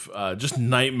of just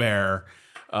nightmare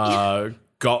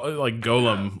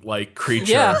golem like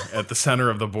creature at the center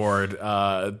of the board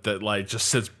that like just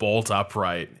sits bolt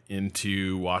upright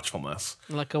into watchfulness.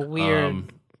 Like a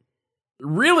weird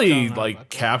Really like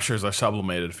captures our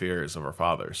sublimated fears of our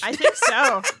fathers. I think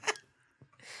so.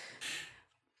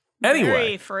 Anyway,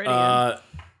 Very Freudian.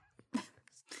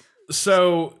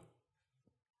 so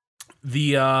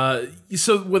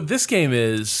what this game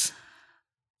is,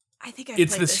 I think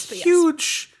it's this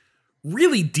huge,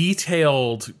 really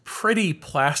detailed, pretty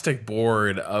plastic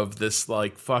board of this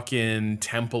like fucking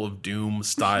Temple of Doom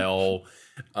style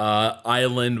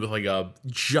island with like a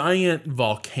giant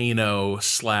volcano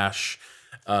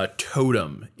 /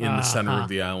 totem in the center of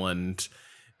the island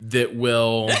that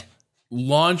will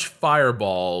launch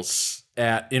fireballs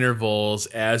at intervals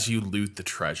as you loot the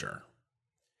treasure.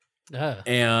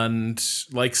 And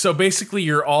like, so basically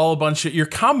you're all a bunch of your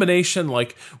combination.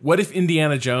 Like, what if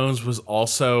Indiana Jones was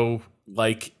also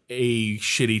like a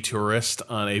shitty tourist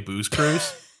on a booze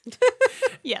cruise?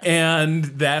 Yes. And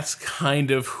that's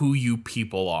kind of who you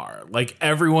people are. Like,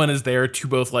 everyone is there to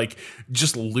both like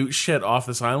just loot shit off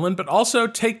this island, but also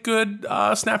take good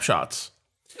snapshots.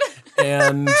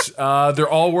 And they're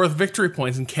all worth victory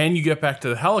points. And can you get back to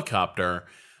the helicopter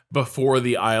before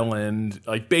the island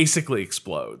like basically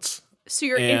explodes? So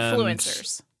you're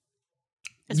influencers.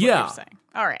 Is what Yeah. you're saying.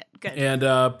 All right, good.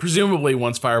 And presumably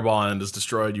once Fireball Island is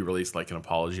destroyed, you release like an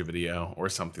apology video or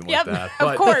something like that.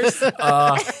 Of course.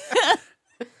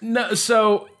 No,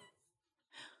 so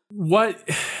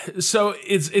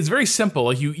it's very simple.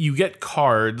 Like you get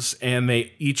cards and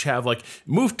they each have like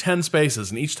move 10 spaces,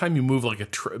 and each time you move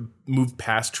like move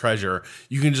past treasure,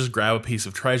 you can just grab a piece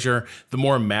of treasure. The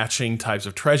more matching types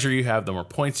of treasure you have, the more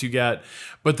points you get.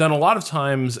 But then a lot of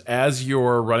times as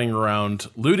you're running around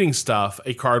looting stuff,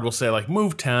 a card will say like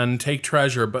move 10, take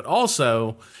treasure, but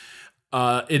also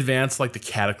advance like the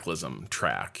Cataclysm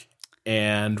track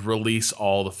and release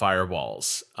all the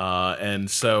fireballs. And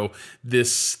so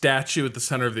this statue at the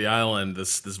center of the island,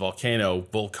 this volcano,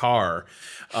 Volcar,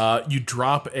 you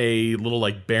drop a little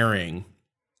like bearing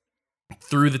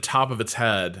through the top of its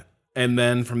head, and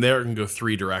then from there it can go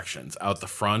 3 directions: out the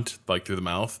front, like through the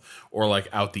mouth, or like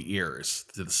out the ears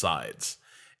to the sides.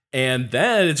 And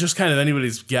then it's just kind of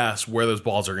anybody's guess where those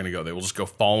balls are going to go. They will just go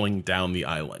falling down the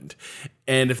island.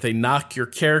 And if they knock your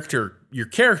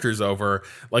characters over,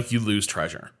 like, you lose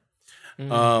treasure.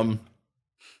 You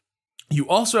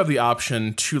also have the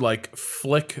option to like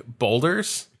flick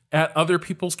boulders at other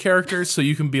people's characters. So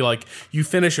you can be like, you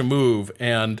finish a move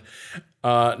and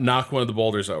knock one of the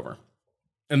boulders over.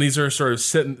 And these are sort of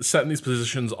set in these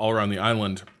positions all around the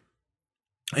island.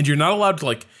 And you're not allowed to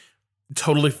like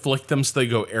totally flick them so they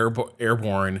go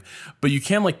airborne, but you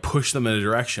can like push them in a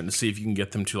direction to see if you can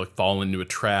get them to like fall into a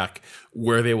track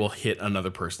where they will hit another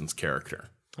person's character.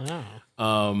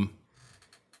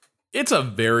 It's a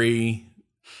very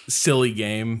silly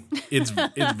game. It's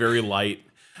very light.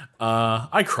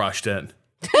 I crushed it.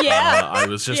 Yeah. I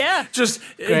was just Great.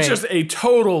 it's just a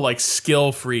total like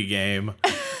skill-free game.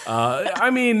 I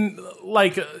mean,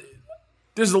 like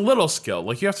there's a little skill.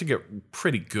 Like, you have to get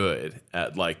pretty good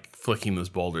at like flicking those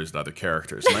boulders at other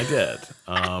characters, and I did.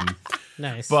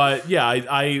 Nice. But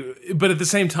yeah, but at the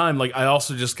same time, like, I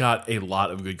also just got a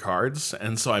lot of good cards,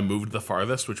 and so I moved the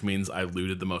farthest, which means I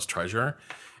looted the most treasure,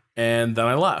 and then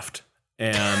I left.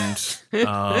 And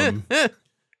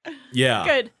yeah.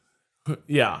 Good.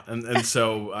 Yeah, and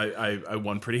so I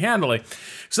won pretty handily.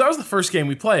 So that was the first game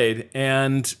we played,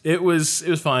 and it was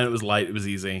fine. It was light. It was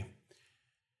easy.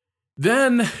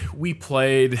 Then we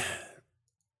played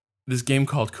this game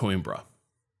called Coimbra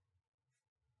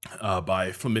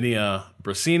by Flaminia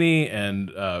Brasini and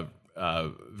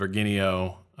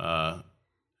Virginio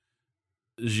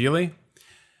Gili.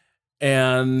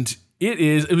 And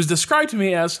it was described to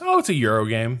me as, it's a Euro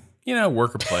game. You know,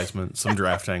 worker placement, some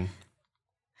drafting.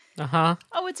 Uh-huh.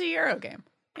 Oh, it's a Euro game.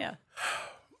 Yeah.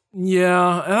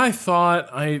 Yeah, and I thought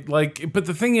but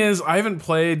the thing is, I haven't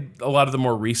played a lot of the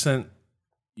more recent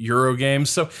Euro games.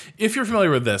 So if you're familiar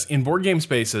with this, in board game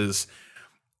spaces,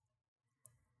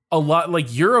 a lot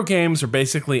like Euro games are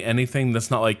basically anything that's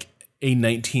not like a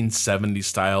 1970s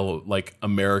style like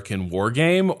American war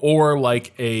game, or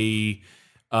like a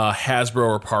Hasbro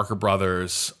or Parker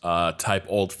Brothers type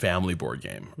old family board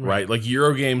game, right? Like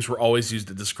Euro games were always used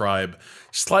to describe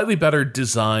slightly better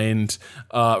designed,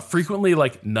 frequently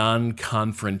like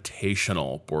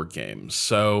non-confrontational board games.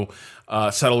 So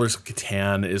Settlers of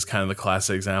Catan is kind of the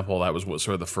classic example. That was what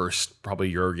sort of the first probably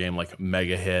Euro game like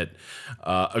mega hit.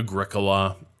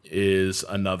 Agricola is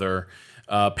another.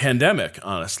 Pandemic,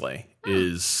 honestly,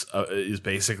 is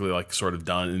basically like sort of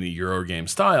done in the Euro game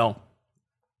style.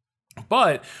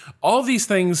 But all these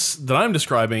things that I'm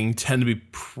describing tend to be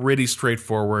pretty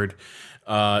straightforward,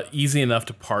 easy enough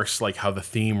to parse like how the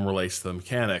theme relates to the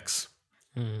mechanics.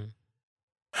 It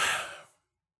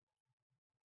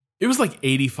was like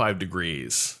 85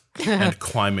 degrees and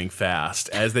climbing fast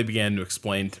as they began to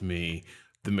explain to me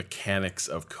the mechanics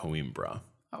of Coimbra.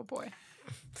 Oh boy.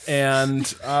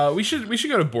 And we should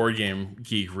go to Board Game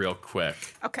Geek real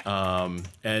quick. Okay.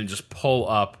 And just pull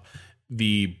up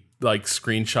the like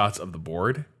screenshots of the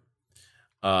board,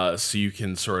 so you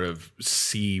can sort of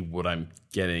see what I'm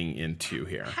getting into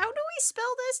here. How do we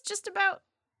spell this? Just about,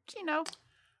 Coimbra.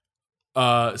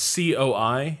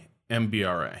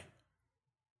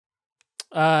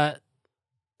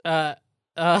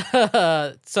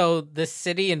 So the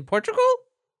city in Portugal?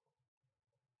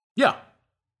 Yeah.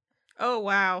 Oh,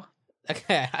 wow.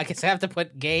 Okay, I guess I have to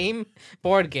put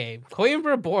board game.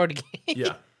 Coimbra board game.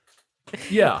 Yeah.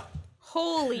 Yeah.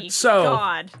 Holy So-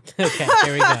 God. Okay,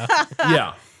 here we go.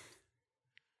 Yeah.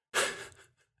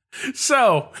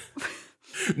 So,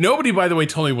 nobody, by the way,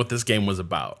 told me what this game was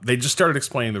about. They just started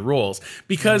explaining the rules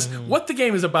because what the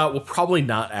game is about will probably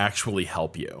not actually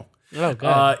help you. Oh,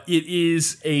 good. It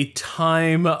is a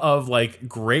time of like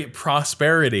great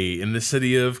prosperity in the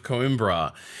city of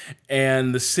Coimbra,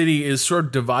 and the city is sort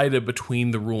of divided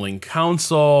between the ruling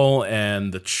council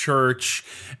and the church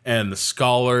and the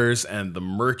scholars and the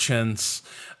merchants.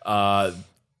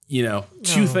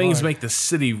 Two things make the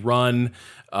city run: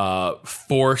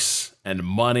 force and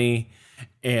money.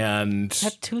 And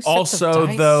That 2 sets also, of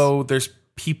dice? though, there's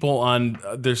people on.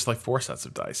 There's like 4 sets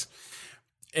of dice.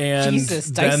 And Jesus,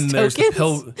 then dice there's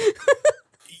tokens?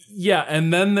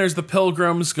 and then there's the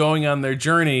pilgrims going on their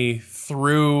journey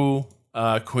through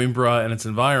Coimbra and its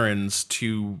environs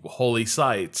to holy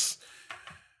sites.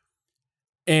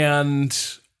 And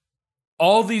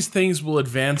all these things will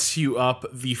advance you up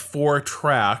the 4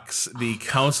 tracks, the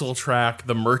council track,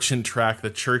 the merchant track, the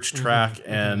church track,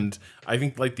 and I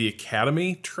think like the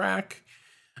academy track.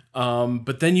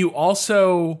 But then you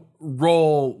also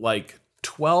roll like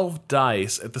 12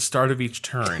 dice at the start of each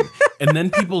turn, and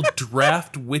then people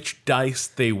draft which dice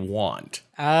they want.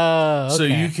 Oh, okay, So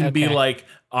you can be like,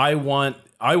 I want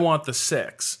the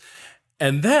 6.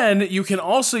 And then you can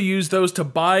also use those to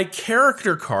buy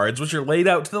character cards, which are laid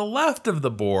out to the left of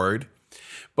the board.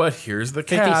 But here's the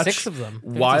catch. 56 of them.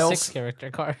 56 Whilst, character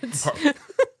cards.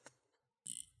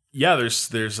 yeah, there's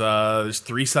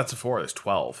 3 sets of 4. There's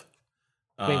 12.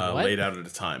 Wait, what? Laid out at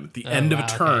a time. At the end of a wow,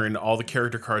 turn, all the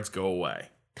character cards go away.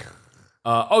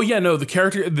 The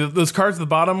character, those cards at the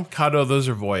bottom, Cado, those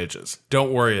are voyages.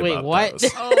 Don't worry about what?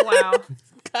 those. Oh, wow.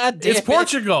 God damn It's it.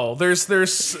 Portugal. There's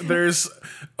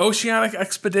oceanic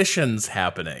expeditions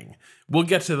happening. We'll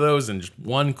get to those in just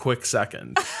one quick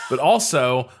second. But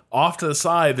also, off to the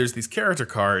side, there's these character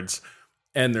cards,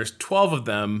 and there's 12 of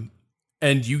them,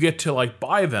 and you get to like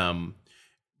buy them.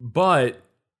 But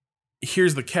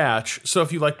here's the catch. So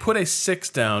if you like put a 6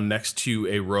 down next to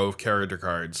a row of character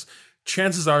cards,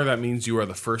 chances are that means you are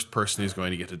the first person who's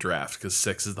going to get to draft because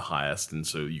 6 is the highest, and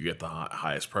so you get the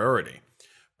highest priority.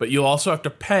 But you'll also have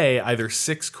to pay either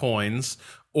 6 coins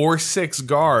or 6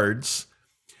 guards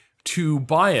to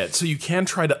buy it. So you can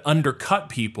try to undercut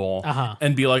people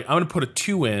and be like, I'm going to put a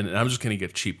 2 in and I'm just going to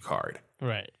get a cheap card.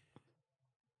 Right.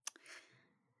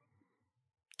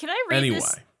 Can I read this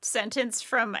Anyway. sentence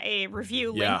from a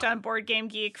review Yeah. linked on Board Game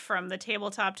Geek from the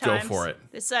Tabletop Go Times? for it.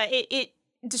 This it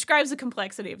describes the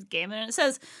complexity of the game, and it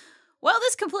says, "While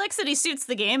this complexity suits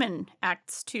the game and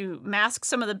acts to mask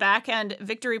some of the back-end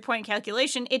victory point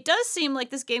calculation, it does seem like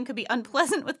this game could be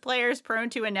unpleasant with players prone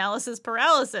to analysis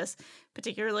paralysis,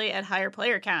 particularly at higher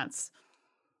player counts."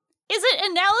 Is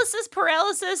it analysis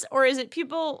paralysis, or is it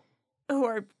people who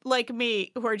are like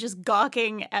me, who are just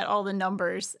gawking at all the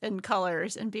numbers and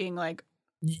colors and being like,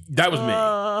 That was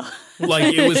me.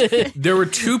 Like it was, there were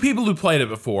 2 people who played it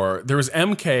before. There was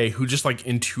MK who just like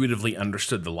intuitively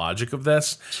understood the logic of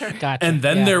this. Sure. Gotcha. And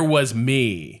then Yeah. there was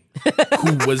me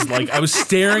who was like, I was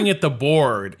staring at the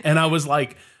board and I was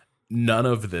like, none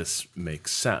of this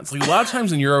makes sense. Like a lot of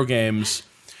times in Euro games,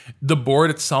 the board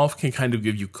itself can kind of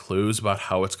give you clues about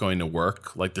how it's going to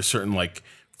work. Like there's certain like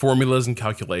formulas and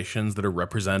calculations that are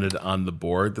represented on the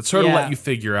board that sort of Yeah. let you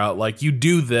figure out, like, you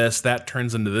do this, that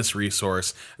turns into this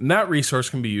resource, and that resource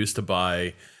can be used to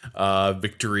buy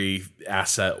victory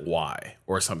asset Y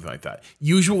or something like that.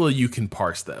 Usually you can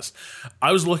parse this.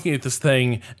 I was looking at this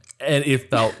thing and it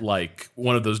felt like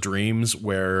one of those dreams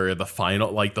where the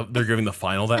final, like they're giving the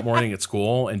final that morning at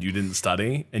school and you didn't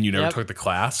study and you never Yep. took the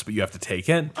class, but you have to take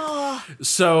it.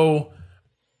 So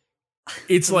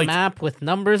it's like Map with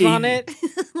numbers on it.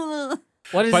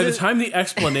 What is by it? the time the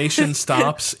explanation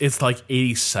stops, it's like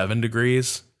 87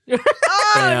 degrees. Oh,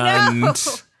 And no.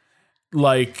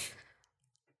 like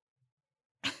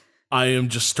I am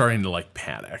just starting to like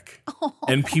panic.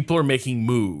 And people are making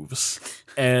moves.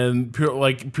 And people are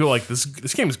like this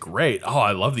game is great. Oh,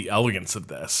 I love the elegance of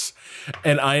this.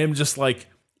 And I am just like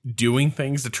doing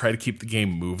things to try to keep the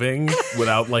game moving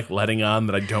without like letting on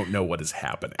that I don't know what is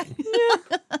happening.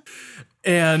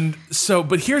 And so,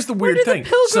 but here's the weird thing.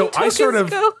 So I sort of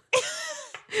go?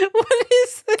 What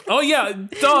is it? Oh yeah,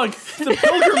 Doug, the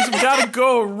pilgrims have got to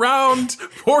go around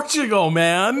Portugal,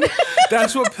 man.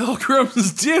 That's what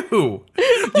pilgrims do.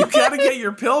 You got to get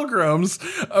your pilgrims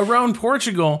around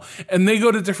Portugal, and they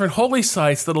go to different holy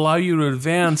sites that allow you to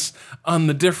advance on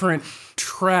the different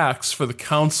tracks for the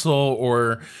council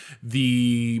or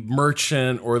the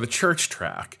merchant or the church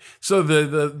track. So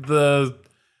the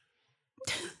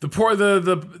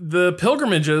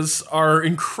pilgrimages are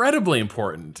incredibly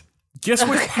important. Guess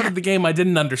which part of the game I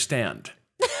didn't understand?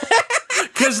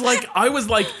 Because like I was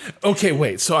like, okay,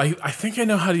 wait. So I think I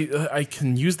know how to. I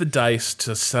can use the dice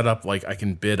to set up. Like I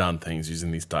can bid on things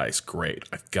using these dice. Great,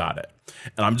 I've got it,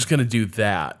 and I'm just gonna do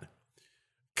that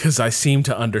because I seem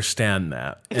to understand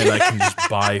that, and I can just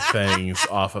buy things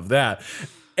off of that.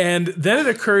 And then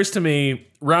it occurs to me,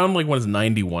 around like when it's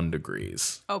 91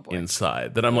 degrees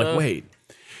inside, that I'm like, wait.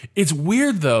 It's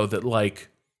weird though that like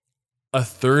a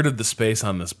third of the space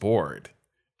on this board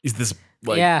is this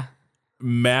like Yeah,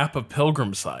 map of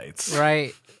pilgrim sites.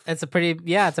 right. It's a pretty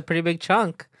big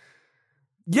chunk.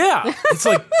 Yeah. It's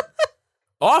like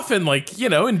often like, you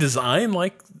know, in design,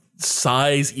 like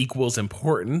size equals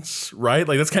importance, right?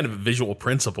 Like that's kind of a visual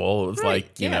principle of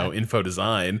like, you know, info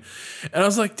design. And I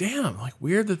was like, damn, like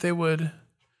weird that they would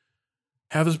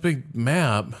have this big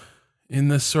map in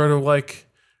this sort of like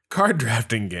card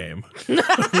drafting game.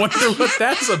 I wonder what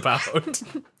that's about.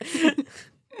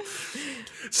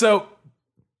 So,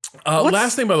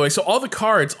 last thing, by the way, so all the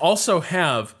cards also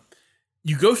have,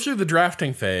 you go through the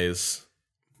drafting phase,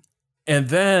 and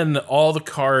then all the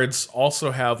cards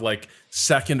also have like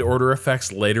second order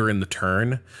effects later in the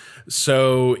turn.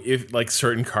 So, if like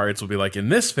certain cards will be like in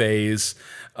this phase,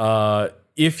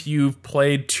 if you've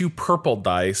played 2 purple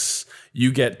dice,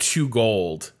 you get 2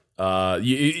 gold. For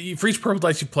each purple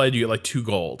dice you played, you get like 2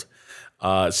 gold.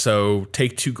 So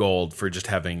take 2 gold for just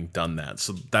having done that.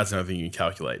 So that's another thing you can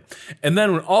calculate. And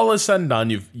then when all is said and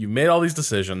done, you've made all these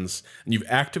decisions and you've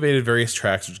activated various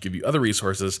tracks which give you other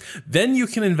resources. Then you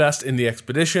can invest in the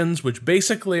expeditions, which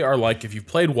basically are like if you've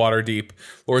played Waterdeep,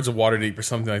 Lords of Waterdeep or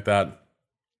something like that,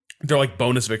 they're like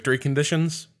bonus victory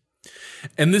conditions.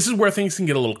 And this is where things can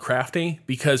get a little crafty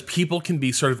because people can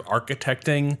be sort of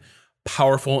architecting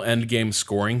powerful end game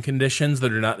scoring conditions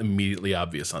that are not immediately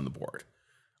obvious on the board.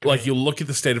 Like you look at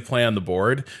the state of play on the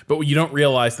board, but you don't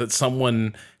realize that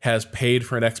someone has paid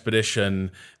for an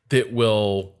expedition that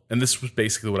will, and this was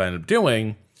basically what I ended up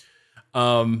doing.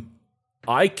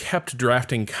 I kept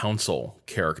drafting council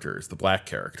characters, the black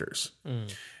characters.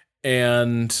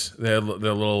 And they're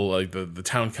little like the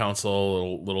town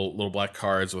council, little black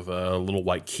cards with a little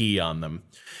white key on them.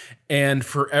 And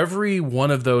for every one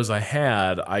of those I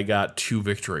had, I got 2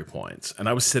 victory points. And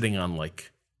I was sitting on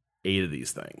like 8 of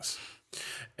these things.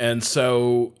 And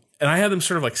so, and I had them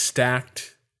sort of like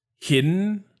stacked,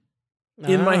 hidden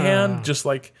in my hand, just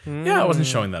like, yeah, I wasn't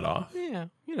showing that off. Yeah,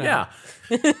 you know. Yeah.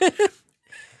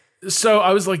 So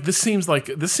I was like, this seems like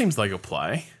a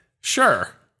play.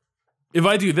 Sure. If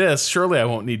I do this, surely I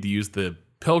won't need to use the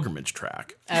pilgrimage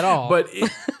track At all. But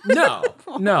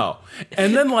no.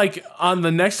 And then like on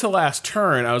the next to last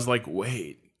turn, I was like,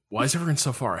 wait, why is everyone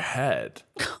so far ahead?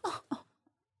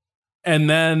 And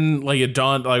then like it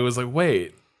dawned, I was like,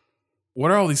 wait, what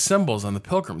are all these symbols on the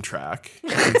pilgrim track?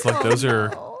 And it's like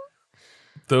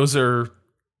those are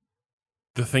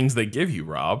the things they give you,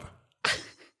 Rob.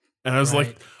 And I was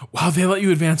like, wow, they let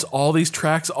you advance all these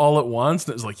tracks all at once.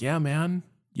 And it was like, yeah, man.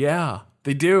 Yeah,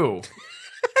 they do.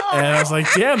 And I was like,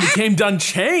 damn, the game done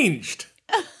changed.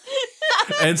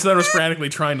 And so I was frantically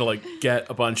trying to like get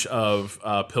a bunch of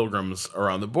pilgrims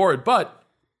around the board. But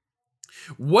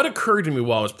what occurred to me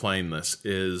while I was playing this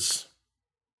is,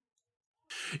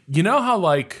 you know how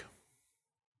like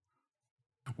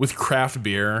with craft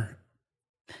beer,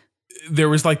 there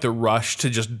was like the rush to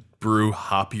just brew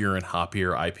hoppier and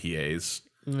hoppier IPAs.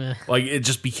 Like it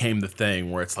just became the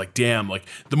thing where it's like, damn, like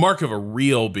the mark of a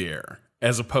real beer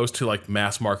as opposed to like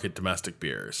mass market domestic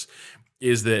beers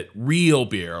is that real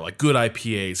beer, like good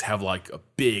IPAs, have like a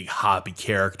big hoppy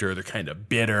character. They're kind of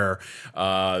bitter.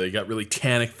 They got really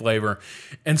tannic flavor.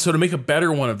 And so to make a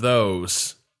better one of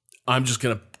those, I'm just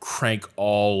going to crank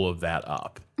all of that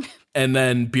up. And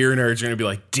then beer nerds are going to be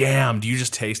like, damn, do you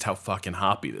just taste how fucking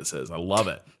hoppy this is? I love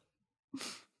it.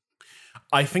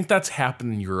 I think that's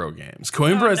happened in Euro games.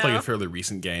 Coimbra is like a fairly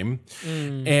recent game.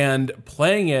 And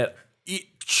playing it, it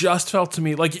just felt to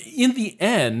me like in the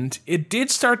end, it did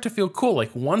start to feel cool.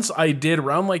 Like once I did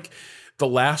around like the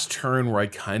last turn where I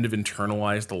kind of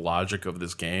internalized the logic of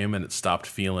this game and it stopped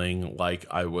feeling like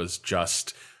I was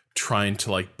just trying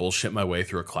to like bullshit my way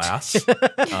through a class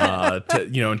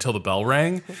until the bell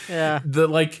rang. Yeah.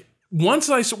 Once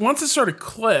it sort of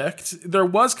clicked, there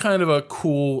was kind of a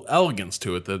cool elegance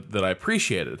to it that I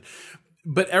appreciated.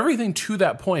 But everything to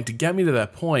that point, to get me to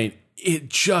that point, it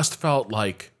just felt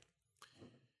like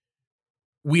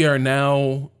we are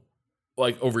now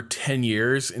like over 10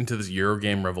 years into this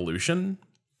Eurogame revolution.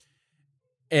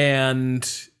 And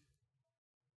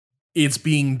it's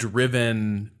being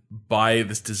driven by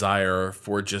this desire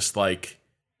for just like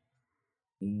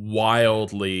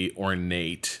wildly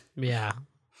ornate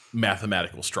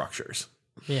mathematical structures.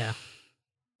 Yeah.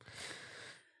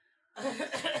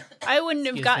 I wouldn't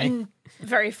have gotten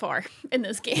very far in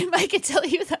this game. I can tell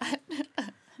you that.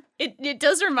 It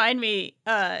does remind me.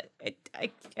 I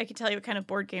can tell you what kind of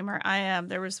board gamer I am.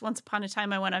 There was once upon a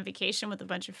time I went on vacation with a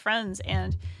bunch of friends,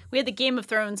 and we had the Game of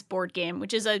Thrones board game,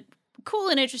 which is a cool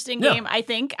and interesting game. I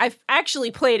think I've actually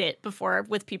played it before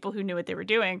with people who knew what they were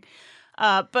doing.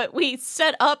 But we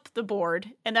set up the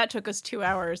board, and that took us 2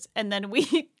 hours, and then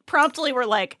we promptly were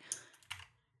like,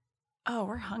 "Oh,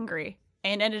 we're hungry."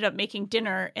 And ended up making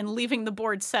dinner and leaving the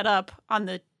board set up on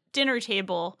the dinner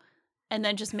table, and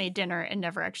then just made dinner and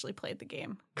never actually played the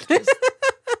game. Which is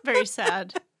very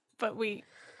sad, but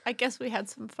I guess we had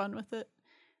some fun with it.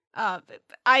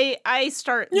 I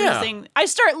start losing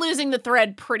the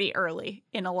thread pretty early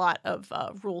in a lot of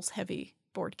rules heavy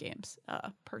board games,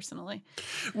 personally.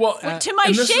 Well, to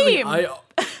my shame.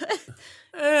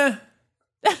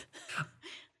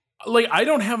 Like I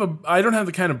don't have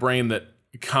the kind of brain that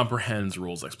comprehends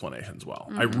rules explanations well.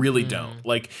 I really don't.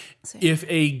 Like if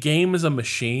a game is a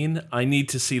machine, I need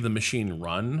to see the machine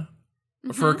run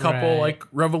for a couple like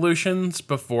revolutions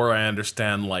before I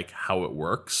understand like how it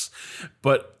works.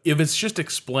 But if it's just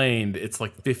explained, it's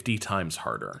like 50 times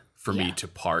harder for me to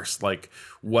parse like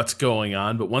what's going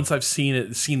on. But once I've seen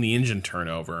the engine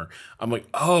turnover, I'm like,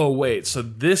 oh wait, so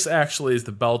this actually is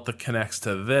the belt that connects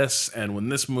to this, and when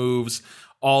this moves,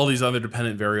 all these other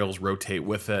dependent variables rotate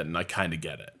with it, and I kind of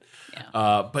get it.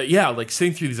 Yeah. But yeah, like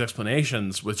sitting through these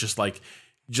explanations with just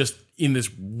in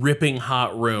this ripping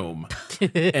hot room,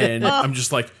 and I'm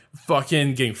just like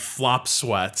fucking getting flop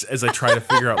sweats as I try to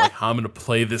figure out like how I'm going to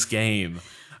play this game.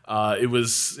 It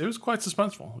was quite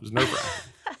suspenseful. It was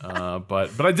nerve-wracking.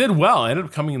 But I did well. I ended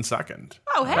up coming in second.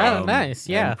 Oh, hey. Nice.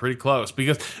 Yeah. Pretty close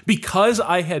because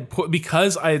I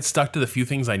had stuck to the few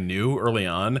things I knew early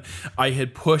on. I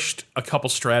had pushed a couple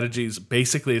strategies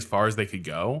basically as far as they could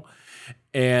go.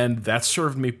 And that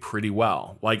served me pretty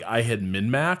well. Like I had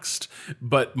min-maxed,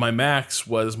 but my max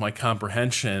was my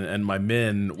comprehension and my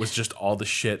min was just all the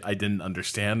shit I didn't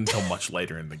understand until much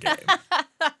later in the game.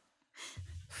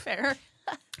 Fair.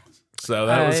 So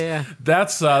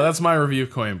that's my review of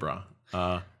Coimbra.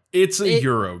 It's a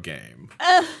Euro game.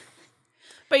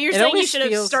 But you're saying you should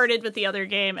have started with the other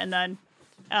game and then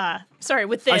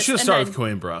with this. I should have started with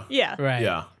Coimbra. Yeah. Right.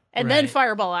 Yeah. And then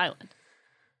Fireball Island.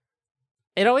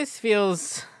 It always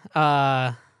feels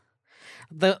the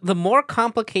more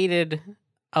complicated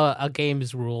a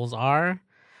game's rules are,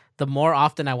 the more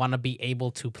often I want to be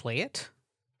able to play it.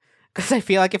 Because I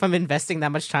feel like if I'm investing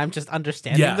that much time just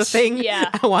understanding the thing,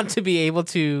 I want to be able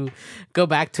to go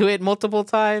back to it multiple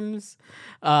times.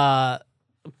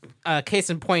 Case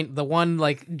in point, the one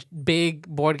like big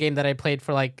board game that I played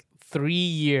for like 3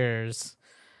 years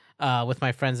with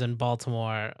my friends in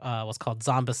Baltimore was called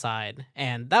Zombicide,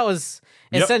 and that was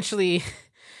essentially,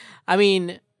 I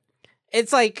mean,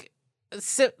 it's like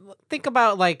think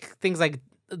about like things like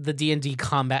the D&D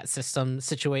combat system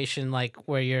situation, like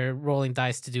where you're rolling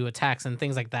dice to do attacks and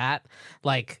things like that.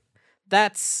 Like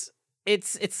it's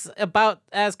about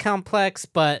as complex,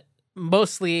 but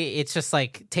mostly it's just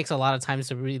like takes a lot of time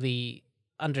to really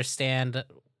understand,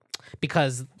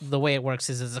 because the way it works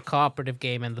is it's a cooperative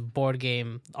game, and the board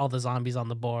game, all the zombies on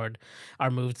the board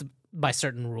are moved by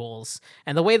certain rules,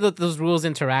 and the way that those rules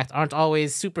interact aren't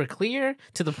always super clear,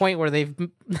 to the point where they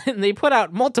put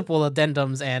out multiple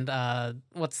addendums and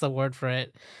what's the word for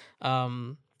it?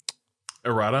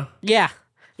 Errata.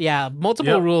 Yeah,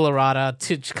 multiple Yep. rule errata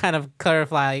to kind of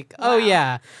clarify, like, oh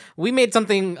yeah, we made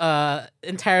something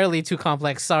entirely too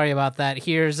complex. Sorry about that.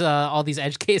 Here's all these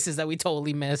edge cases that we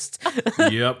totally missed.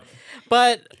 Yep.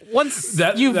 But once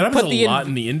That you've happens put a the lot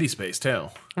in the indie space too.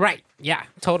 right, yeah,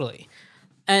 totally.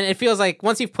 And it feels like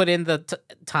once you've put in the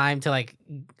time to like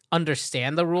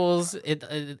understand the rules,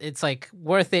 it's like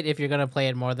worth it if you're gonna play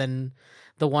it more than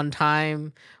the one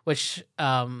time. Which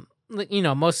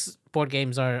most board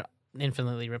games are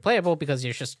infinitely replayable because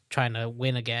you're just trying to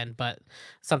win again. But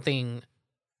something,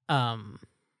 sorry,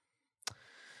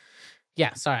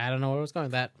 I don't know where I was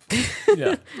going with that.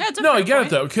 Yeah. That's a No, I fair get point. it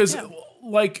though, because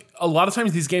like a lot of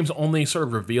times these games only sort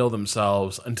of reveal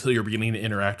themselves until you're beginning to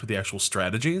interact with the actual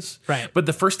strategies. Right. But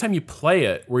the first time you play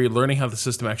it, where you're learning how the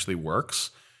system actually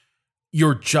works,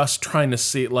 you're just trying to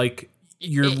see, like,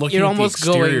 you're looking You're at almost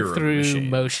the exterior going of the through machine.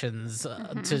 motions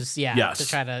Yes. to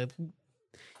try to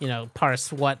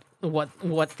parse what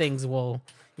things will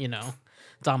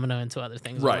domino into other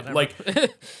things, or Right. whatever.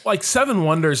 Like Seven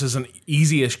Wonders is an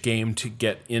easy-ish game to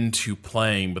get into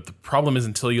playing, but the problem is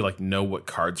until you like know what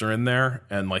cards are in there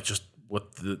and like just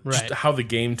Right. how the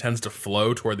game tends to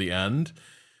flow toward the end.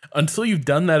 Until you've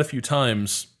done that a few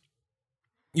times,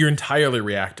 you're entirely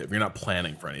reactive. You're not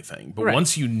planning for anything. But Right.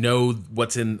 once you know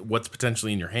what's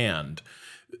potentially in your hand,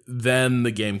 then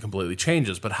the game completely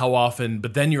changes. But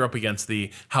then you're up against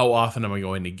how often am I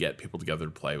going to get people together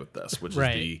to play with this, which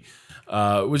Right.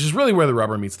 which is really where the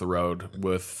rubber meets the road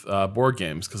with board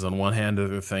games. Because on one hand,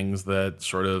 there are things that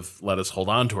sort of let us hold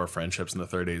on to our friendships in the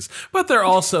 30s, but they're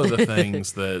also the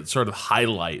things that sort of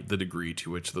highlight the degree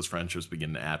to which those friendships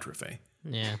begin to atrophy.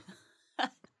 Yeah.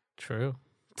 True.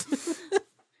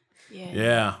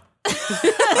 Yeah. All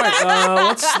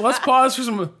right, let's pause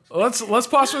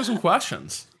for some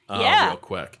questions. Yeah. Real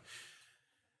quick.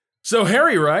 So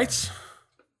Harry writes,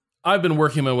 I've been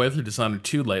working my way through Dishonored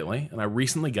 2 lately, and I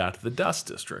recently got to the Dust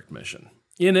District mission.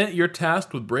 In it, you're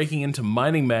tasked with breaking into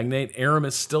mining magnate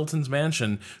Aramis Stilton's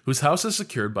mansion, whose house is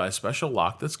secured by a special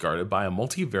lock that's guarded by a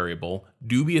multivariable,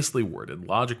 dubiously worded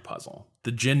logic puzzle,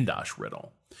 the Jindosh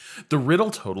riddle. The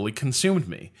riddle totally consumed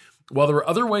me. While there were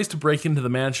other ways to break into the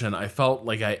mansion, I felt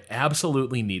like I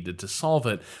absolutely needed to solve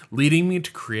it, leading me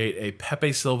to create a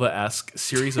Pepe Silva-esque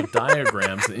series of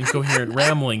diagrams and incoherent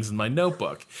ramblings in my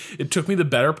notebook. It took me the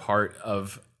better part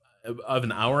of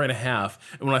an hour and a half,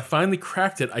 and when I finally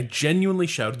cracked it, I genuinely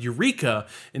shouted Eureka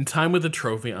in time with the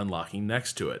trophy unlocking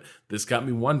next to it. This got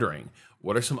me wondering,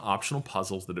 what are some optional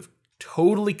puzzles that have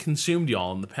totally consumed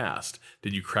y'all in the past?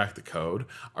 Did you crack the code?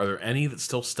 Are there any that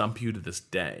still stump you to this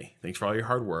day? Thanks for all your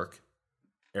hard work,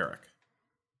 Eric.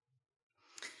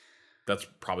 That's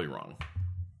probably wrong.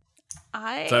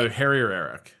 It's either Harry or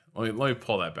Eric. Let me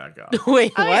pull that back up.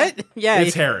 Wait, Oh, yeah. what? Yeah,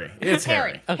 It's Harry. It's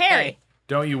Harry. Okay. Harry.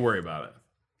 Don't you worry about it.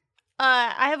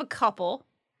 I have a couple.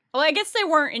 Well, I guess they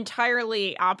weren't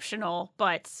entirely optional,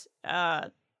 but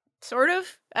sort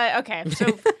of. Okay,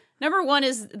 so number one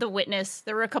is The Witness.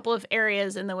 There were a couple of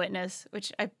areas in The Witness,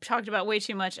 which I talked about way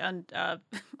too much on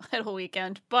Idle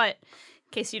Weekend. But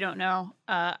in case you don't know,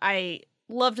 I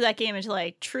loved that game until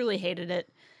I truly hated it.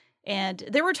 And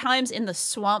there were times in the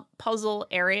swamp puzzle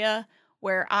area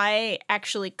where I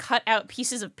actually cut out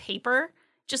pieces of paper,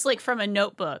 just like from a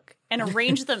notebook, and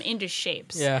arranged them into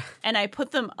shapes. Yeah. And I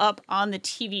put them up on the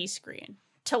TV screen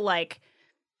to like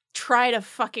try to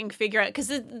fucking figure out, because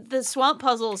the swamp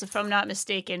puzzles, if I'm not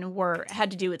mistaken, had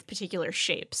to do with particular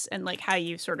shapes and like how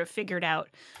you sort of figured out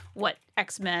what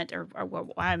X meant or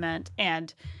what Y meant.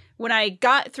 And when I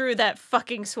got through that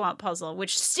fucking swamp puzzle,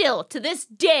 which still to this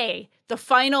day, the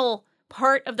final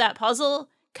part of that puzzle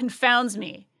confounds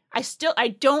me. I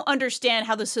don't understand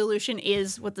how the solution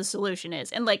is what the solution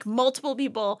is. And like multiple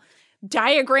people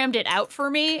diagrammed it out for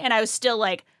me, and I was still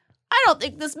like, I don't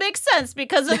think this makes sense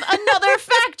because of another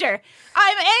factor.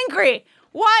 I'm angry.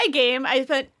 Why, game? I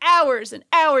spent hours and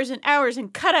hours and hours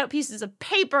and cut out pieces of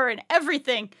paper and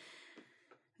everything.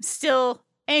 I'm still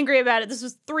angry about it. This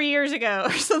was 3 years ago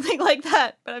or something like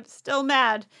that, but I'm still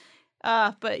mad.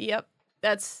 But yep,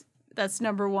 that's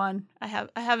number one. I have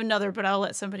another, but I'll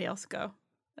let somebody else go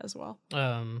as well.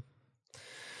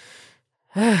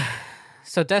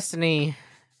 So Destiny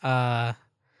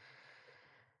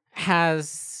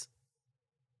has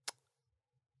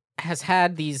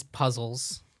had these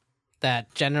puzzles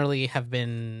that generally have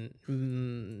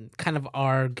been kind of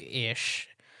ARG-ish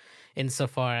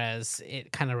insofar as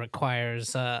it kind of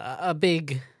requires a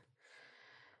big,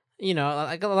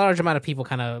 like a large amount of people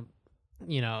kind of,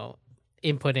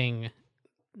 inputting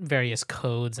various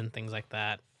codes and things like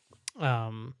that.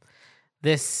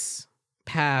 This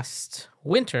past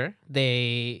winter,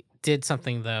 they did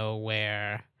something though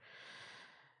where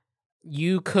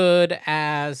you could,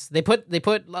 as they put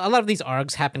a lot of these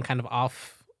args happen kind of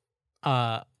off,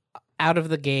 out of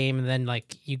the game, and then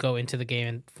like you go into the game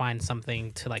and find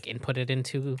something to like input it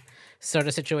into sort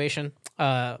of situation.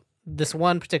 This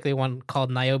one particular one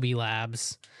called Niobe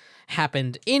Labs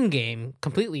happened in game,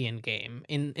 completely in game,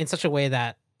 in such a way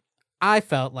that I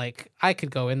felt like I could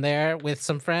go in there with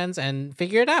some friends and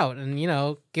figure it out, and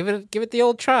give it the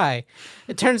old try.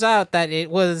 It turns out that it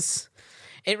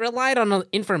relied on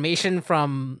information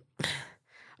from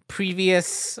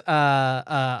previous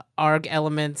ARG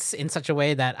elements in such a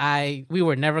way that we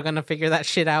were never gonna figure that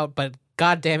shit out. But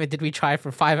god damn it, did we try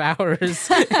for 5 hours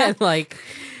and like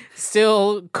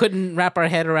still couldn't wrap our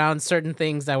head around certain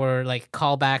things that were like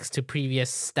callbacks to previous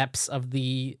steps of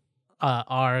the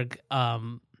ARG.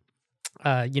 And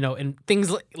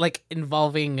things like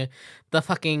involving the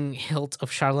fucking hilt of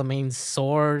Charlemagne's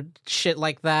sword, shit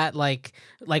like that, like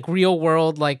real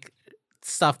world like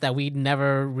stuff that we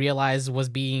never realized was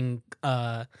being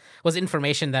was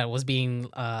information that was being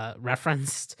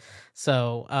referenced.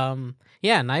 So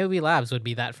Niobe Labs would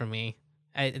be that for me.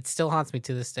 It still haunts me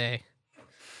to this day.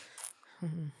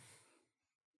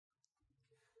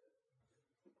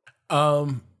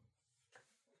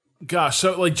 Gosh,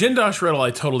 so like Jindosh Riddle,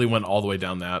 I totally went all the way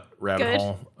down that rabbit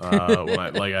hole. When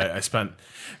I spent,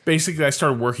 basically I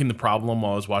started working the problem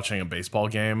while I was watching a baseball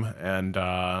game, and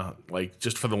like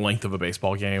just for the length of a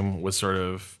baseball game was sort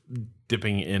of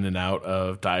dipping in and out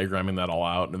of diagramming that all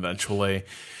out, and eventually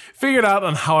figured out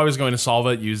on how I was going to solve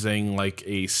it using like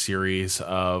a series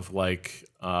of like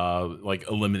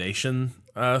elimination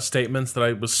statements that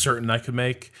I was certain I could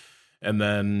make, and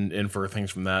then infer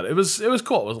things from that. It was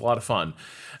cool. It was a lot of fun.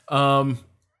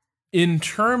 In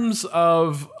terms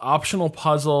of optional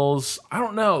puzzles, I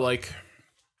don't know, like,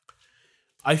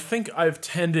 I think I've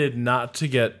tended not to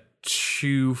get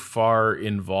too far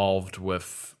involved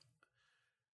with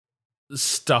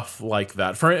stuff like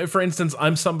that. For instance,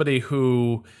 I'm somebody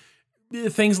who,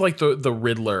 things like the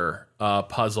Riddler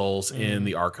puzzles in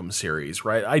the Arkham series,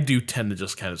 right? I do tend to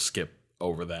just kind of skip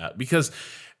over that because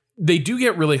they do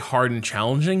get really hard and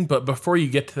challenging, but before you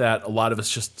get to that, a lot of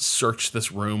us just search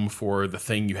this room for the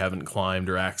thing you haven't climbed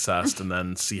or accessed and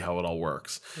then see how it all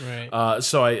works. Right.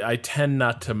 So I tend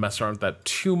not to mess around with that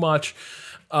too much.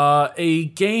 A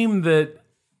game that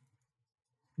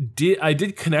I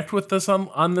did connect with this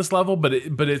on this level, but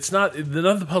it's not, none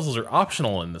of the puzzles are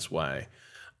optional in this way.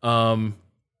 There's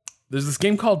this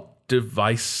game called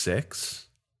Device 6.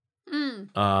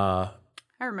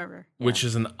 I remember. Yeah. Which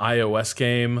is an iOS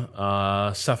game.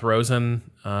 Seth Rosen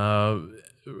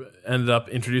ended up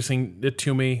introducing it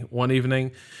to me one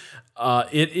evening.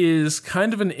 It is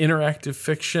kind of an interactive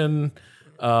fiction,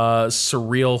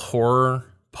 surreal horror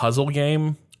puzzle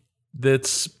game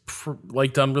that's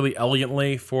done really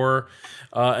elegantly for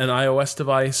an iOS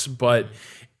device, but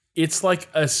it's like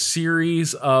a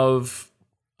series of...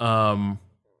 it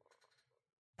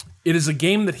is a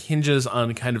game that hinges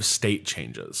on kind of state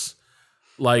changes.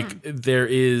 Like there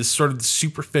is sort of the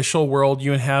superficial world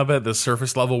you inhabit, the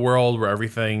surface level world where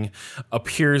everything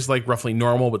appears like roughly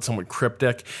normal but somewhat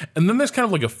cryptic. And then there's kind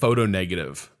of like a photo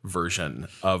negative version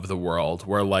of the world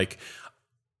where like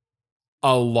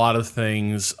a lot of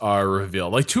things are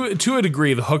revealed. Like to a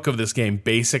degree, the hook of this game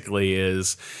basically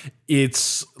is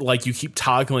it's like you keep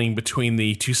toggling between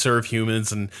the to serve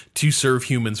humans and to serve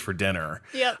humans for dinner.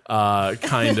 Yep.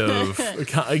 Kind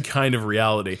of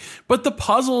reality. But the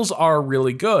puzzles are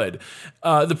really good.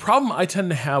 The problem I tend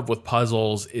to have with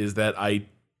puzzles is that I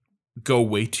go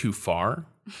way too far.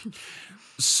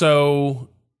 So,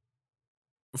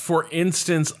 for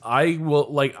instance, I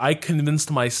convinced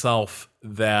myself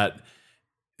that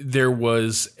there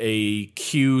was a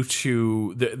cue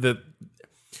to that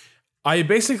I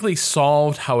basically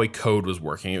solved how a code was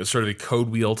working. It was sort of a code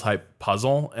wheel type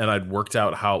puzzle, and I'd worked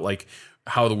out how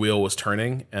the wheel was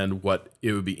turning and what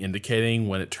it would be indicating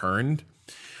when it turned.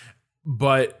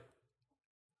 But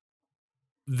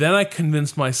then I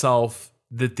convinced myself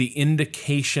that the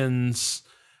indications,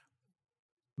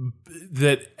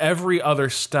 that every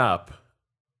other step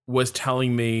was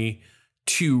telling me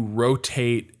to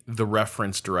rotate the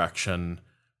reference direction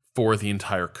for the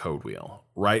entire code wheel,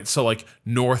 right? So like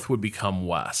north would become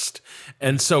west.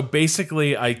 And so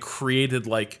basically I created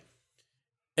like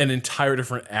an entire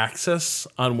different axis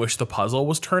on which the puzzle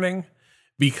was turning,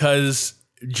 because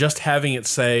just having it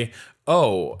say,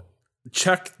 oh,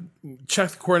 check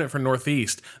the coordinate for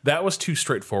northeast, that was too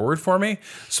straightforward for me.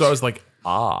 So I was like,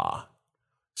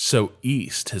 So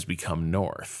east has become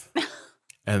north.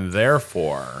 And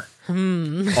therefore,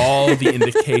 all the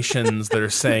indications that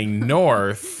are saying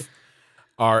north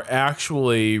are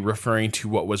actually referring to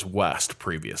what was west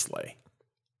previously.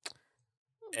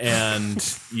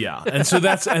 And yeah, and so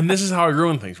this is how I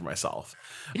ruin things for myself,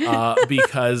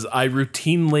 because I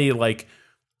routinely, like,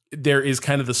 there is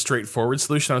kind of the straightforward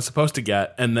solution I'm supposed to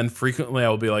get, and then frequently I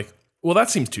will be like, well, that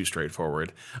seems too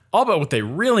straightforward. I'll bet what they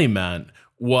really meant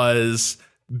was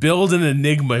build an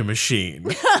Enigma machine.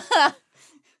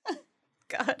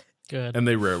 God. Good. And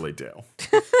they rarely do.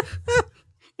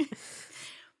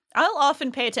 I'll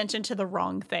often pay attention to the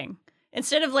wrong thing.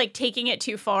 Instead of like taking it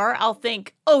too far, I'll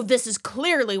think, oh, this is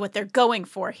clearly what they're going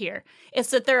for here.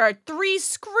 It's that there are 3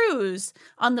 screws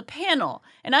on the panel,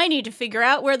 and I need to figure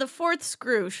out where the 4th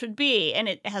screw should be. And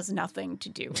it has nothing to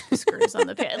do with the screws on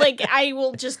the panel. Like, I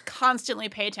will just constantly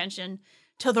pay attention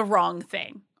to the wrong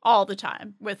thing all the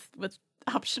time with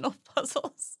optional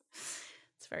puzzles.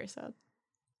 It's very sad.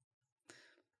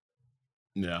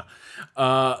 Yeah.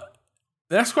 The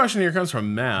next question here comes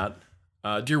from Matt.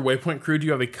 Dear Waypoint crew, do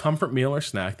you have a comfort meal or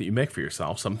snack that you make for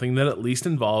yourself? Something that at least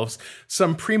involves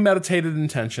some premeditated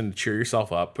intention to cheer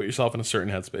yourself up, put yourself in a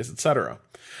certain headspace, etc.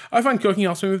 I find cooking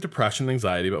helps me with depression and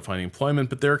anxiety about finding employment,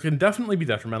 but there can definitely be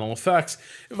detrimental effects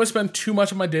if I spend too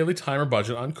much of my daily time or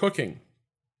budget on cooking.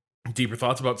 Deeper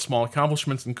thoughts about small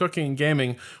accomplishments in cooking and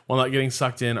gaming while not getting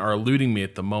sucked in are eluding me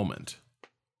at the moment.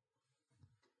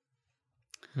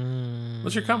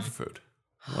 What's your comfort food?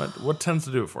 What tends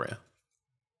to do it for you?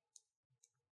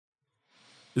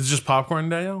 Is it just popcorn,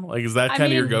 Daniel? Like, is that kind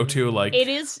of your go-to? Like, it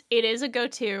is a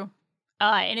go-to,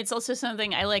 and it's also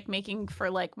something I like making for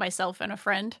like myself and a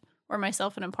friend, or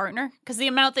myself and a partner, because the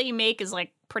amount that you make is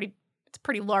like it's a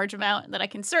pretty large amount that I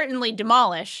can certainly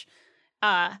demolish,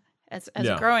 as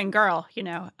a growing girl, you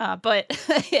know. But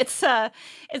it's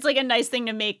like a nice thing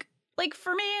to make, like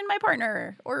for me and my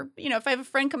partner, or you know, if I have a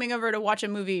friend coming over to watch a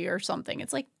movie or something,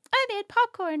 it's like I made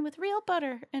popcorn with real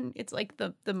butter, and it's like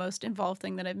the most involved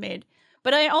thing that I've made.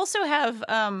 But I also have,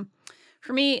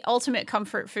 for me, ultimate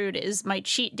comfort food is my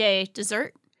cheat day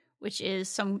dessert, which is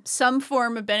some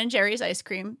form of Ben & Jerry's ice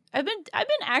cream. I've been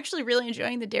actually really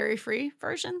enjoying the dairy-free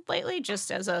version lately, just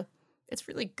as it's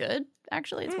really good,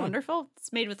 actually. It's wonderful.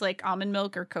 It's made with like almond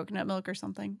milk or coconut milk or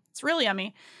something. It's really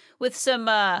yummy. With some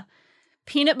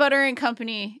peanut butter and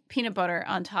company peanut butter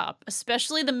on top,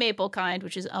 especially the maple kind,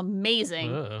 which is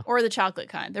amazing, or the chocolate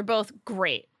kind. They're both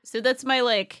great. So that's my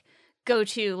like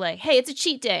go-to, like, hey, it's a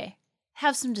cheat day.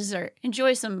 Have some dessert.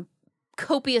 Enjoy some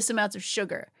copious amounts of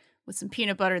sugar with some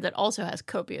peanut butter that also has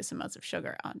copious amounts of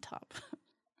sugar on top.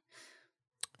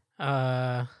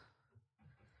 Mine's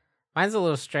a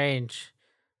little strange.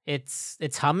 It's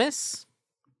hummus.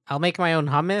 I'll make my own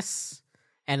hummus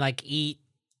and like eat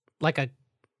like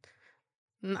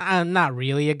not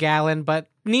really a gallon, but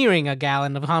nearing a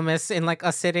gallon of hummus in like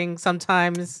a sitting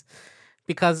sometimes,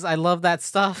 because I love that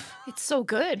stuff. It's so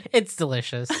good. It's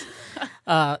delicious.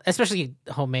 Especially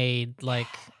homemade, like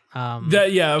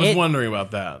I was wondering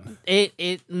about that.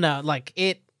 It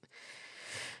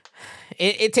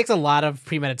takes a lot of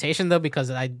premeditation though,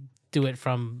 because I do it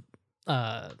from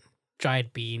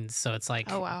dried beans, so it's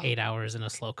like 8 hours in a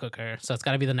slow cooker. So it's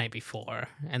got to be the night before,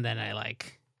 and then I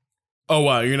like. Oh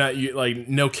wow, you like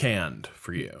no canned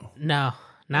for you. No.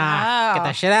 Nah, wow. Get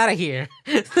that shit out of here.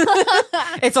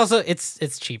 It's also it's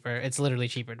cheaper. It's literally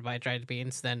cheaper to buy dried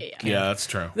beans than canned. Yeah, that's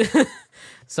true.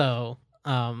 So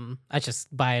I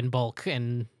just buy in bulk,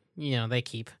 and you know they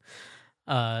keep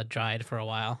dried for a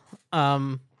while.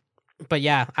 But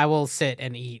yeah, I will sit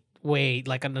and eat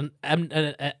an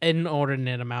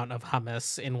inordinate amount of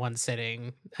hummus in one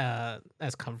sitting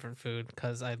as comfort food,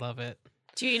 because I love it.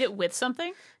 Do you eat it with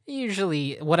something?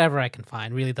 Usually, whatever I can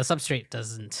find. Really, the substrate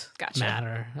doesn't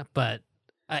matter. But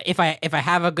if I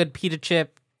have a good pita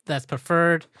chip, that's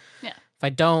preferred. Yeah. If I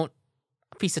don't,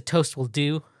 a piece of toast will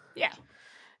do. Yeah.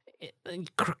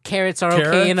 Carrots are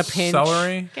okay in a pinch.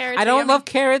 Celery. Carrots I don't love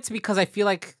carrots because I feel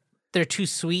like they're too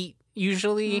sweet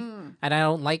usually, and I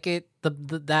don't like it.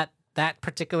 That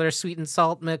particular sweet and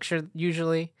salt mixture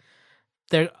usually,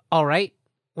 they're all right.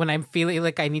 When I'm feeling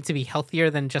like I need to be healthier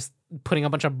than just putting a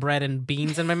bunch of bread and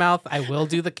beans in my mouth, I will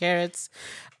do the carrots.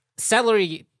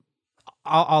 Celery,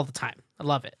 all the time. I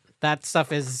love it. That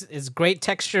stuff is great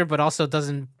texture, but also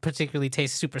doesn't particularly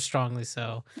taste super strongly.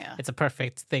 So It's a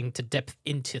perfect thing to dip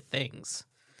into things.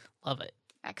 Love it.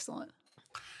 Excellent.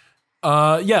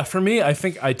 For me, I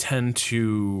think I tend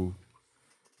to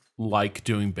like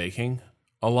doing baking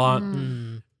a lot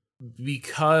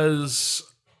because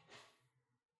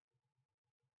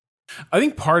I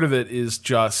think part of it is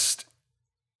just,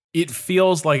 it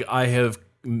feels like I have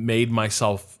made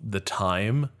myself the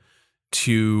time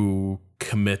to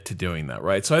commit to doing that,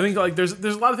 right? So I think like there's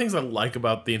a lot of things I like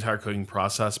about the entire cooking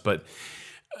process, but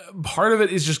part of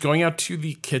it is just going out to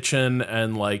the kitchen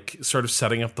and like sort of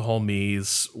setting up the whole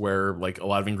mise where like a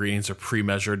lot of ingredients are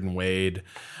pre-measured and weighed.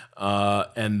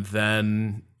 And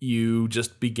then you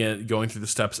just begin going through the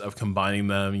steps of combining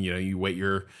them. You know, you wait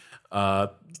your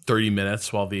 30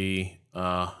 minutes while the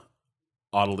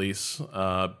autolysis,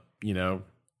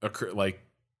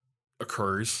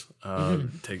 occurs,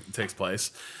 takes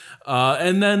place.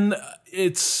 And then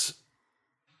it's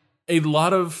a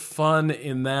lot of fun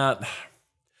in that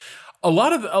a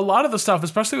lot of the stuff,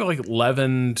 especially with like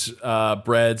leavened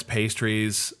breads,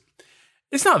 pastries,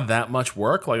 it's not that much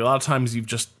work. Like a lot of times you've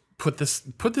just put this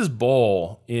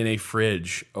bowl in a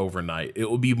fridge overnight. It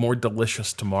will be more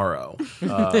delicious tomorrow.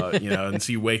 And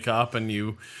so you wake up and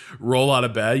you roll out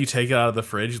of bed, you take it out of the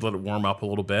fridge, you let it warm up a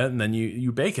little bit, and then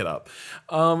you bake it up.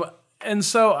 And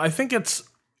so I think it's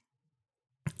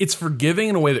forgiving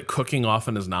in a way that cooking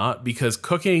often is not, because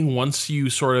cooking, once you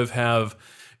sort of have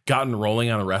gotten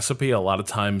rolling on a recipe, a lot of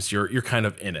times you're kind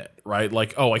of in it, right?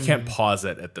 Like, oh, I can't pause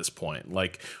it at this point.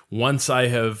 Like once I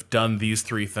have done these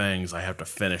 3 things, I have to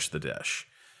finish the dish.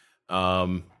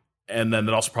 And then that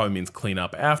also probably means clean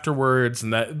up afterwards.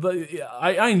 And that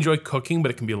I enjoy cooking, but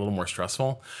it can be a little more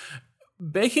stressful.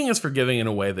 Baking is forgiving in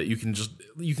a way that you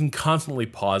can constantly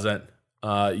pause it.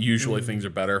 Usually things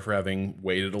are better for having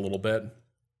waited a little bit.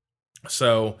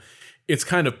 So it's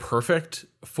kind of perfect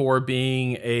for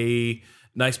being a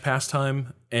nice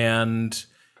pastime. And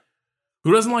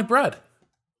who doesn't like bread?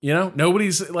 You know,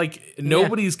 nobody's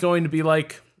going to be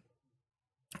like,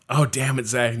 oh, damn it,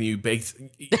 Zach, you baked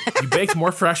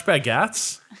more fresh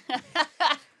baguettes?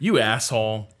 You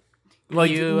asshole.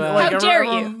 Like, how dare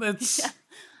you? It's,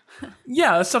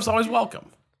 yeah, that stuff's always welcome.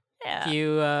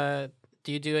 Yeah.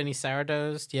 Do you do any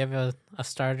sourdoughs? Do you have a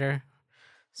starter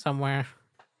somewhere?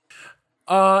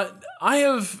 I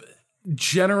have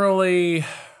generally...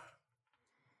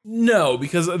 No,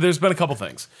 because there's been a couple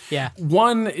things. Yeah.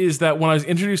 One is that when I was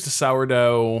introduced to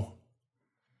sourdough,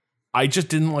 I just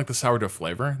didn't like the sourdough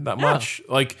flavor that much.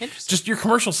 Like, just your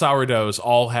commercial sourdoughs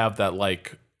all have that,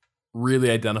 like,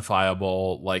 really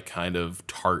identifiable, like, kind of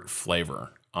tart flavor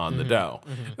on the dough.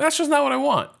 That's just not what I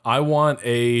want. I want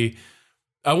the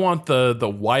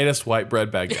whitest white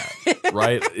bread baguette,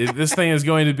 right? This thing is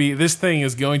going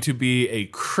to be a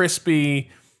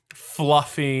crispy,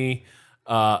 fluffy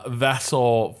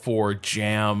vessel for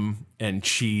jam and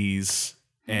cheese,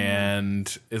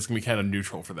 and it's gonna be kind of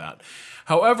neutral for that.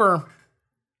 However,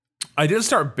 I did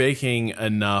start baking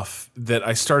enough that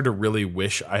I started to really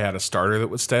wish I had a starter that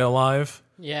would stay alive.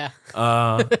 Yeah.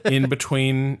 In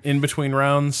between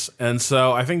rounds, and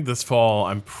so I think this fall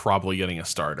I'm probably getting a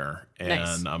starter, and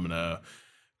Nice. I'm gonna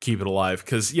keep it alive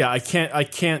because I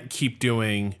can't keep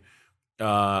doing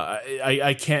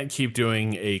I can't keep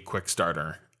doing a quick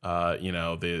starter.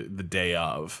 The day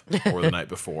of or the night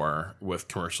before with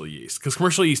commercial yeast, because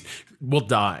commercial yeast will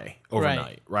die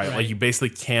overnight, right? Like you basically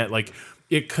can't, like,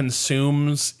 it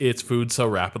consumes its food so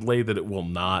rapidly that it will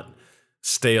not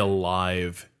stay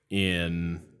alive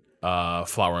in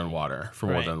flour and water for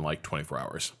more than like 24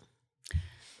 hours.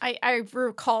 I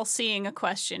recall seeing a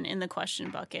question in the question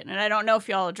bucket, and I don't know if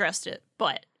y'all addressed it,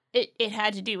 but it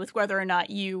had to do with whether or not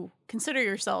you consider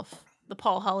yourself the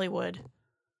Paul Hollywood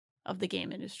of the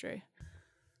game industry.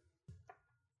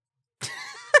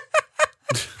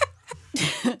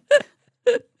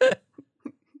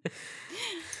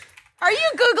 Are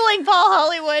you Googling Paul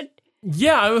Hollywood?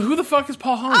 Yeah, who the fuck is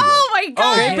Paul Hollywood? Oh my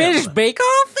god! Great British Bake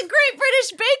Off? The Great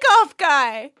British Bake Off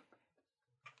guy.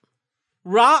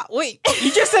 Wait,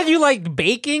 you just said you liked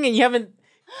baking and you haven't...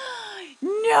 No.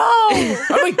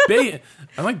 I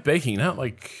like baking, not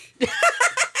like...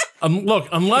 look,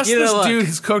 unless this dude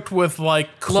has cooked with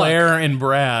like Claire and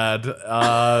Brad,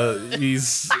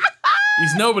 he's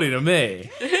nobody to me.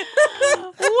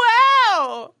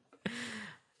 Wow.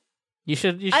 You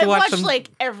should I've watch watched some... like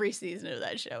every season of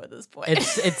that show at this point.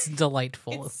 It's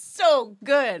delightful. It's so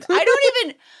good.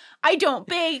 I don't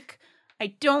bake.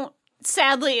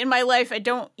 Sadly, in my life, I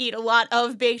don't eat a lot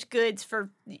of baked goods for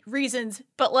reasons,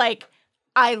 but like,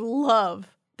 I love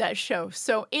that show.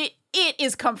 So it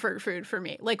is comfort food for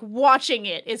me. Like, watching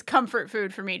it is comfort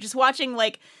food for me. Just watching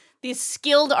like these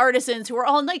skilled artisans who are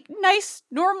all like nice,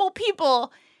 normal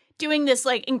people doing this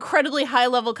like incredibly high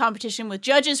level competition with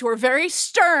judges who are very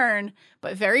stern,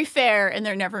 but very fair, and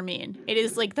they're never mean. It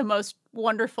is like the most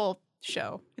wonderful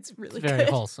show. It's really very good.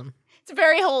 wholesome. It's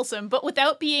very wholesome, but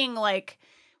without being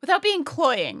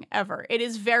cloying ever. It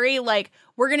is very like,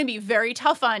 we're going to be very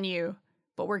tough on you,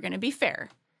 but we're going to be fair.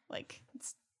 Like,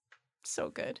 it's So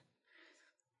good.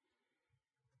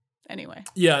 Anyway,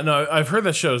 Yeah, no, I've heard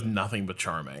that show is nothing but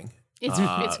charming. it's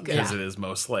good. Because it is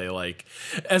mostly like,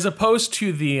 as opposed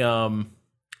to the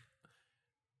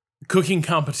cooking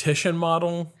competition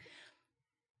model,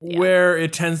 where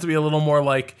it tends to be a little more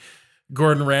like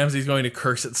Gordon Ramsay's going to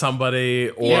curse at somebody,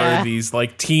 or Yeah. these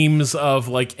like teams of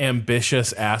like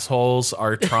ambitious assholes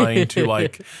are trying to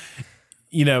like,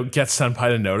 get Senpai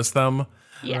to notice them.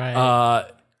 Yeah. Right.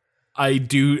 I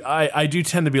do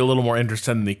tend to be a little more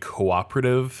interested in the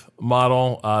cooperative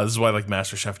model. This is why like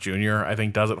MasterChef Junior I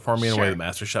think does it for me in a way Sure. that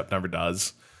MasterChef never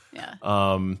does. Yeah.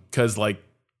 Because like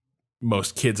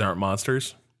most kids aren't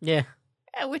monsters. Yeah.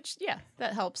 Which,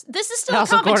 that helps. This is still And a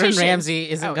also, competition. Gordon Ramsay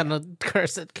isn't Oh, gonna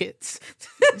curse at kids.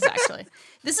 Exactly.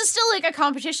 This is still like a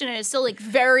competition, and it's still like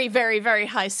very, very, very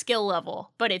high skill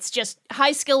level. But it's just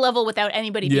high skill level without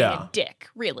anybody being Yeah. a dick.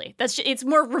 Really, it's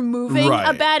more removing a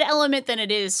Right. bad element than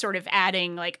it is sort of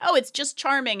adding like, oh, it's just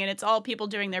charming and it's all people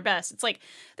doing their best. It's like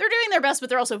they're doing their best, but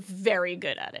they're also very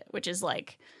good at it, which is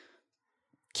like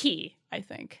key, I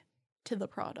think, to the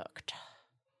product.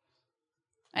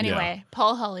 Anyway,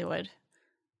 Paul Hollywood.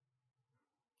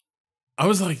 I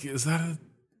was like,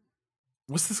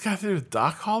 what's this guy to do with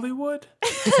Doc Hollywood?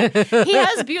 He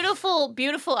has beautiful,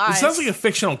 beautiful It eyes. sounds like a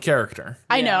fictional character.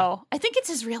 I know. I think it's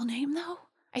his real name, though.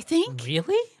 I think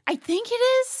Really? it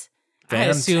is. I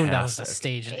assumed that was a Fantastic.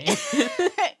 stage name.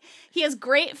 He has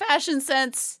great fashion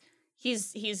sense.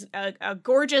 He's a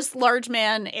gorgeous large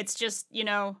man. It's just,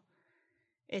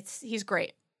 he's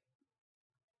great.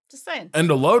 Just saying. And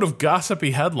a load of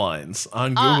gossipy headlines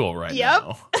on Google right yep.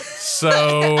 now.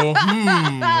 So,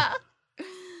 I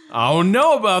don't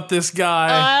know about this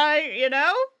guy.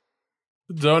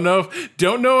 Don't know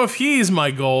if he's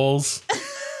my goals.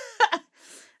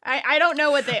 I don't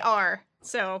know what they are.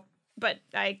 So, but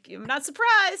I'm not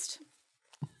surprised.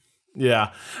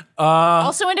 Yeah.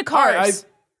 Also into cars. right,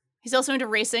 He's also into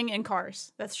racing and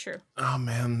cars. That's true. oh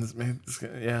man,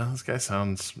 this guy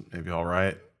sounds maybe all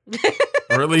right,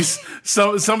 or at least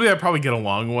somebody I probably get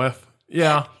along with.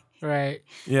 Yeah. Right.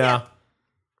 Yeah.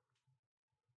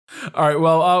 All right.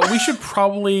 Well, we should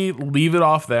probably leave it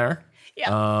off there.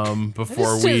 Yeah.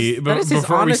 Before That is his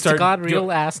before we honest start to God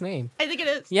real ass name. I think it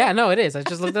is. Yeah, no, it is. I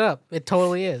just looked it up. It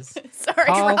totally is. Sorry,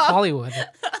 Paul Rob. Hollywood.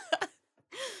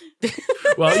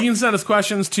 Well, you can send us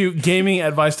questions to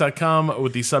gamingadvice.com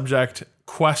with the subject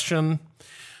question.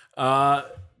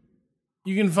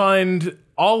 You can find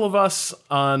all of us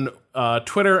on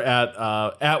Twitter at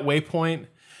Waypoint,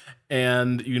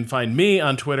 and you can find me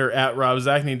on Twitter at Rob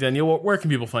Zachney. Danielle, where can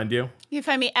people find you? You can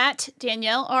find me at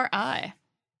Danielle R.I.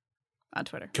 on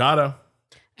Twitter. Kato.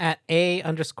 At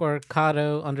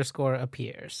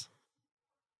A_Kato_appears.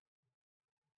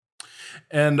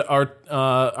 And our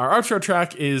outro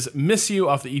track is Miss You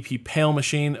off the EP Pale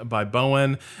Machine by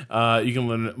Bowen. You can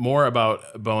learn more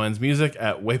about Bowen's music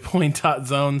at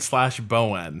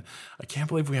waypoint.zone/Bowen. I can't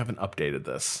believe we haven't updated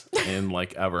this in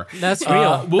like ever. That's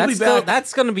real. We'll that's be back.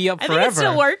 That's going to be up I forever. think it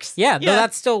still works. Yeah, no,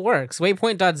 that still works.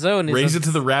 Waypoint.zone is Raise a it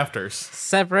to the rafters.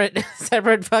 separate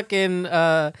fucking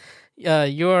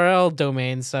URL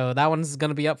domain, so that one's going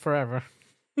to be up forever.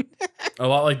 A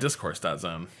lot like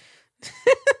discourse.zone.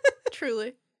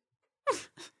 Truly.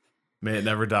 May it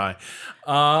never die.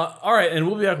 All right, and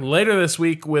we'll be back later this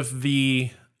week with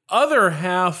the other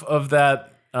half of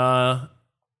that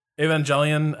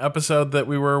Evangelion episode that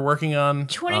we were working on.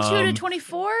 22 to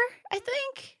 24, I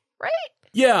think, right?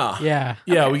 Yeah. Yeah.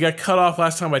 Yeah, we got cut off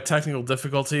last time by technical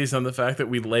difficulties and the fact that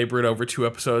we labored over 2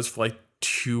 episodes for like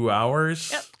 2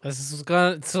 hours. Yep. This is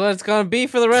gonna. It's what it's gonna be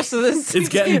for the rest of this. It's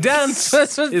getting dense.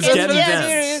 That's what- It's that's getting what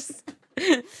dense. is.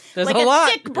 There's Like a lot.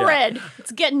 thick bread.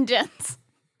 It's getting dense.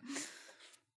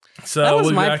 So That was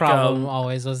we'll be my back, problem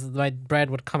always. Was my bread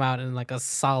would come out in like a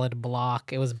solid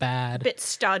block. It was bad. Bit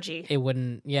stodgy. It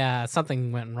wouldn't. Yeah,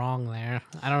 something went wrong there.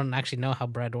 I don't actually know how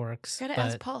bread works. Gotta but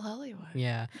ask Paul Hollywood.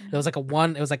 yeah, it was like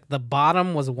it was like the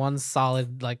bottom was one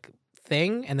solid like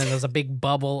thing, and then there was a big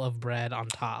bubble of bread on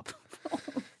top.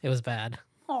 It was bad.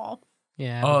 Oh.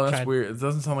 Yeah. Oh, we that's tried- weird. It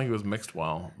doesn't sound like it was mixed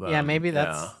well. Yeah, maybe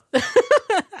that's. Yeah.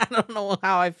 I don't know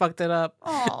how I fucked it up.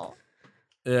 Oh.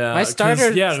 Yeah, My 'cause,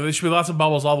 starter- yeah, there should be lots of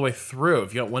bubbles all the way through.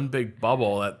 If you got one big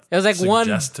bubble, that It was like one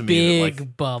suggests to me big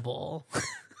that, bubble.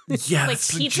 like, yeah, Like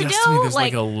that pizza suggests to me dough? there's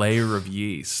like Like- a layer of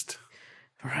yeast.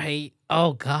 Right.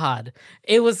 Oh God.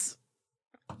 It was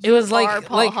Bar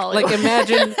Paul like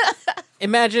Hollywood.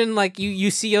 imagine like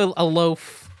you see a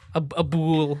loaf, a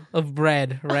bowl of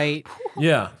bread, right?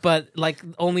 Yeah, But like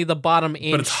only the bottom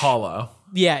inch. but it's hollow.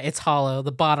 Yeah, it's hollow.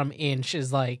 The bottom inch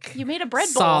is like You made a bread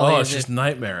bowl. solid. Oh, it's just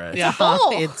nightmarish. yeah, bowl.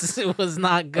 it was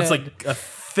not good. That's like a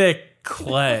thick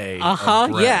clay.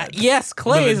 Yeah. Yes.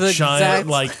 Clay With is a a giant,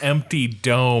 like, empty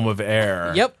dome of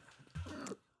air. Yep.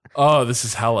 Oh, this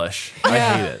is hellish. I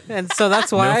hate it. And so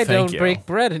that's why No, I thank don't you. break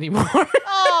bread anymore.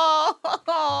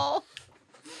 Oh.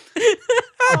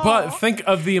 But think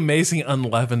of the amazing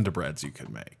unleavened breads you could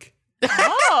make.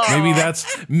 Oh.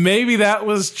 Maybe that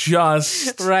was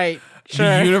just Right. the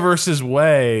Sure. universe's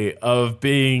way of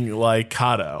being like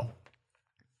Kato.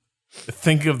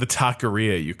 Think of the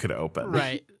taqueria you could open.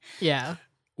 Right. Yeah.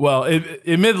 Well,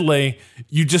 admittedly,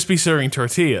 you'd just be serving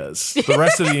tortillas. The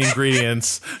rest of the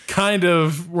ingredients, kind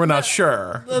of, we're not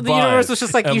sure. The But universe was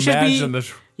just like, imagine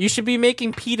you should be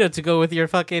making pita to go with your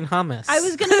fucking hummus. I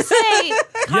was gonna say,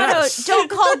 Kato, Yes. don't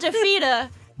call Defeata.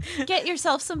 Get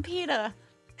yourself some pita.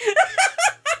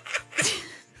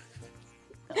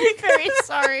 I'm very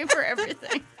sorry for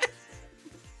everything.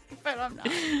 But I'm not.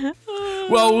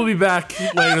 Well, we'll be back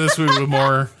later this week with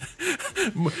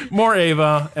more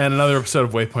Ava and another episode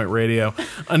of Waypoint Radio.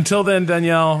 Until then,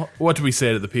 Danielle, what do we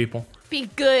say to the people? Be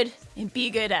good and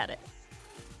be good at it.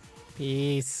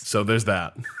 Peace. So there's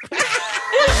that.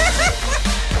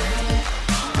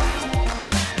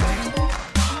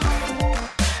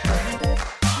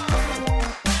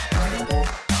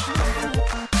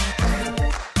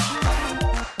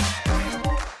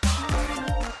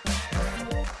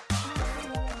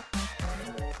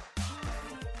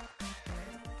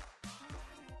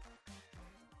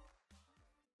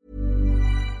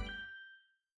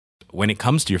 When it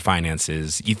comes to your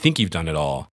finances, you think you've done it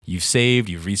all. You've saved,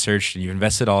 you've researched, and you've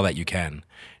invested all that you can.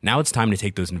 Now it's time to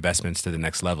take those investments to the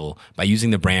next level by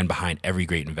using the brand behind every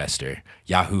great investor,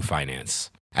 Yahoo Finance.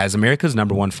 As America's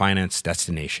 #1 finance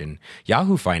destination,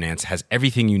 Yahoo Finance has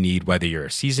everything you need, whether you're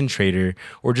a seasoned trader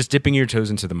or just dipping your toes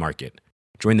into the market.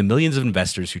 Join the millions of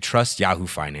investors who trust Yahoo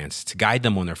Finance to guide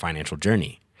them on their financial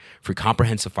journey. For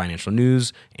comprehensive financial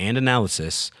news and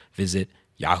analysis, visit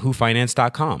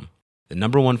yahoofinance.com. The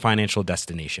 #1 financial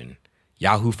destination,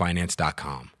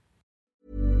 yahoofinance.com.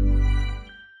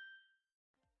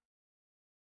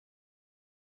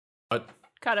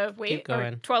 Kato, wait. Keep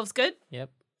going. 12's good?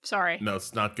 Yep. Sorry. No,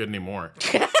 it's not good anymore.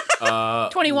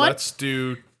 21? Let's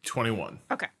do 21.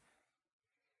 Okay.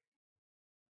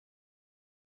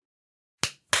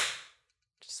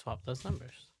 Just swap those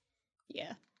numbers.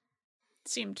 Yeah.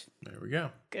 Seemed There we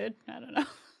go. good. I don't know.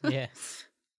 Yeah.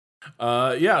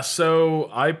 Yeah,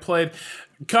 so I played.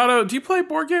 Kato, do you play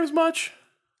board games much?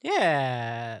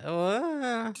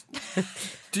 Yeah.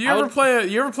 Do you ever play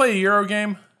a Euro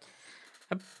game?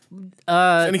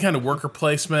 Any kind of worker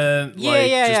placement?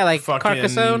 Yeah, like fucking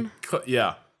Carcassonne?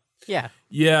 Yeah.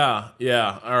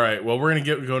 Yeah. All right. Well, we're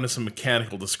gonna go into some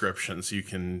mechanical descriptions so you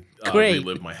can Great.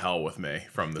 relive my hell with me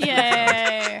from this.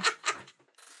 Yay.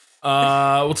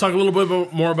 We'll talk a little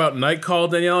bit more about Nightcall,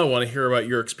 Danielle. I want to hear about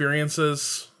your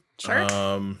experiences. Sure.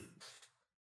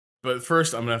 But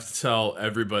first, I'm gonna have to tell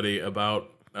everybody about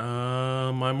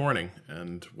my morning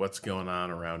and what's going on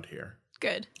around here.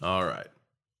 Good. All right.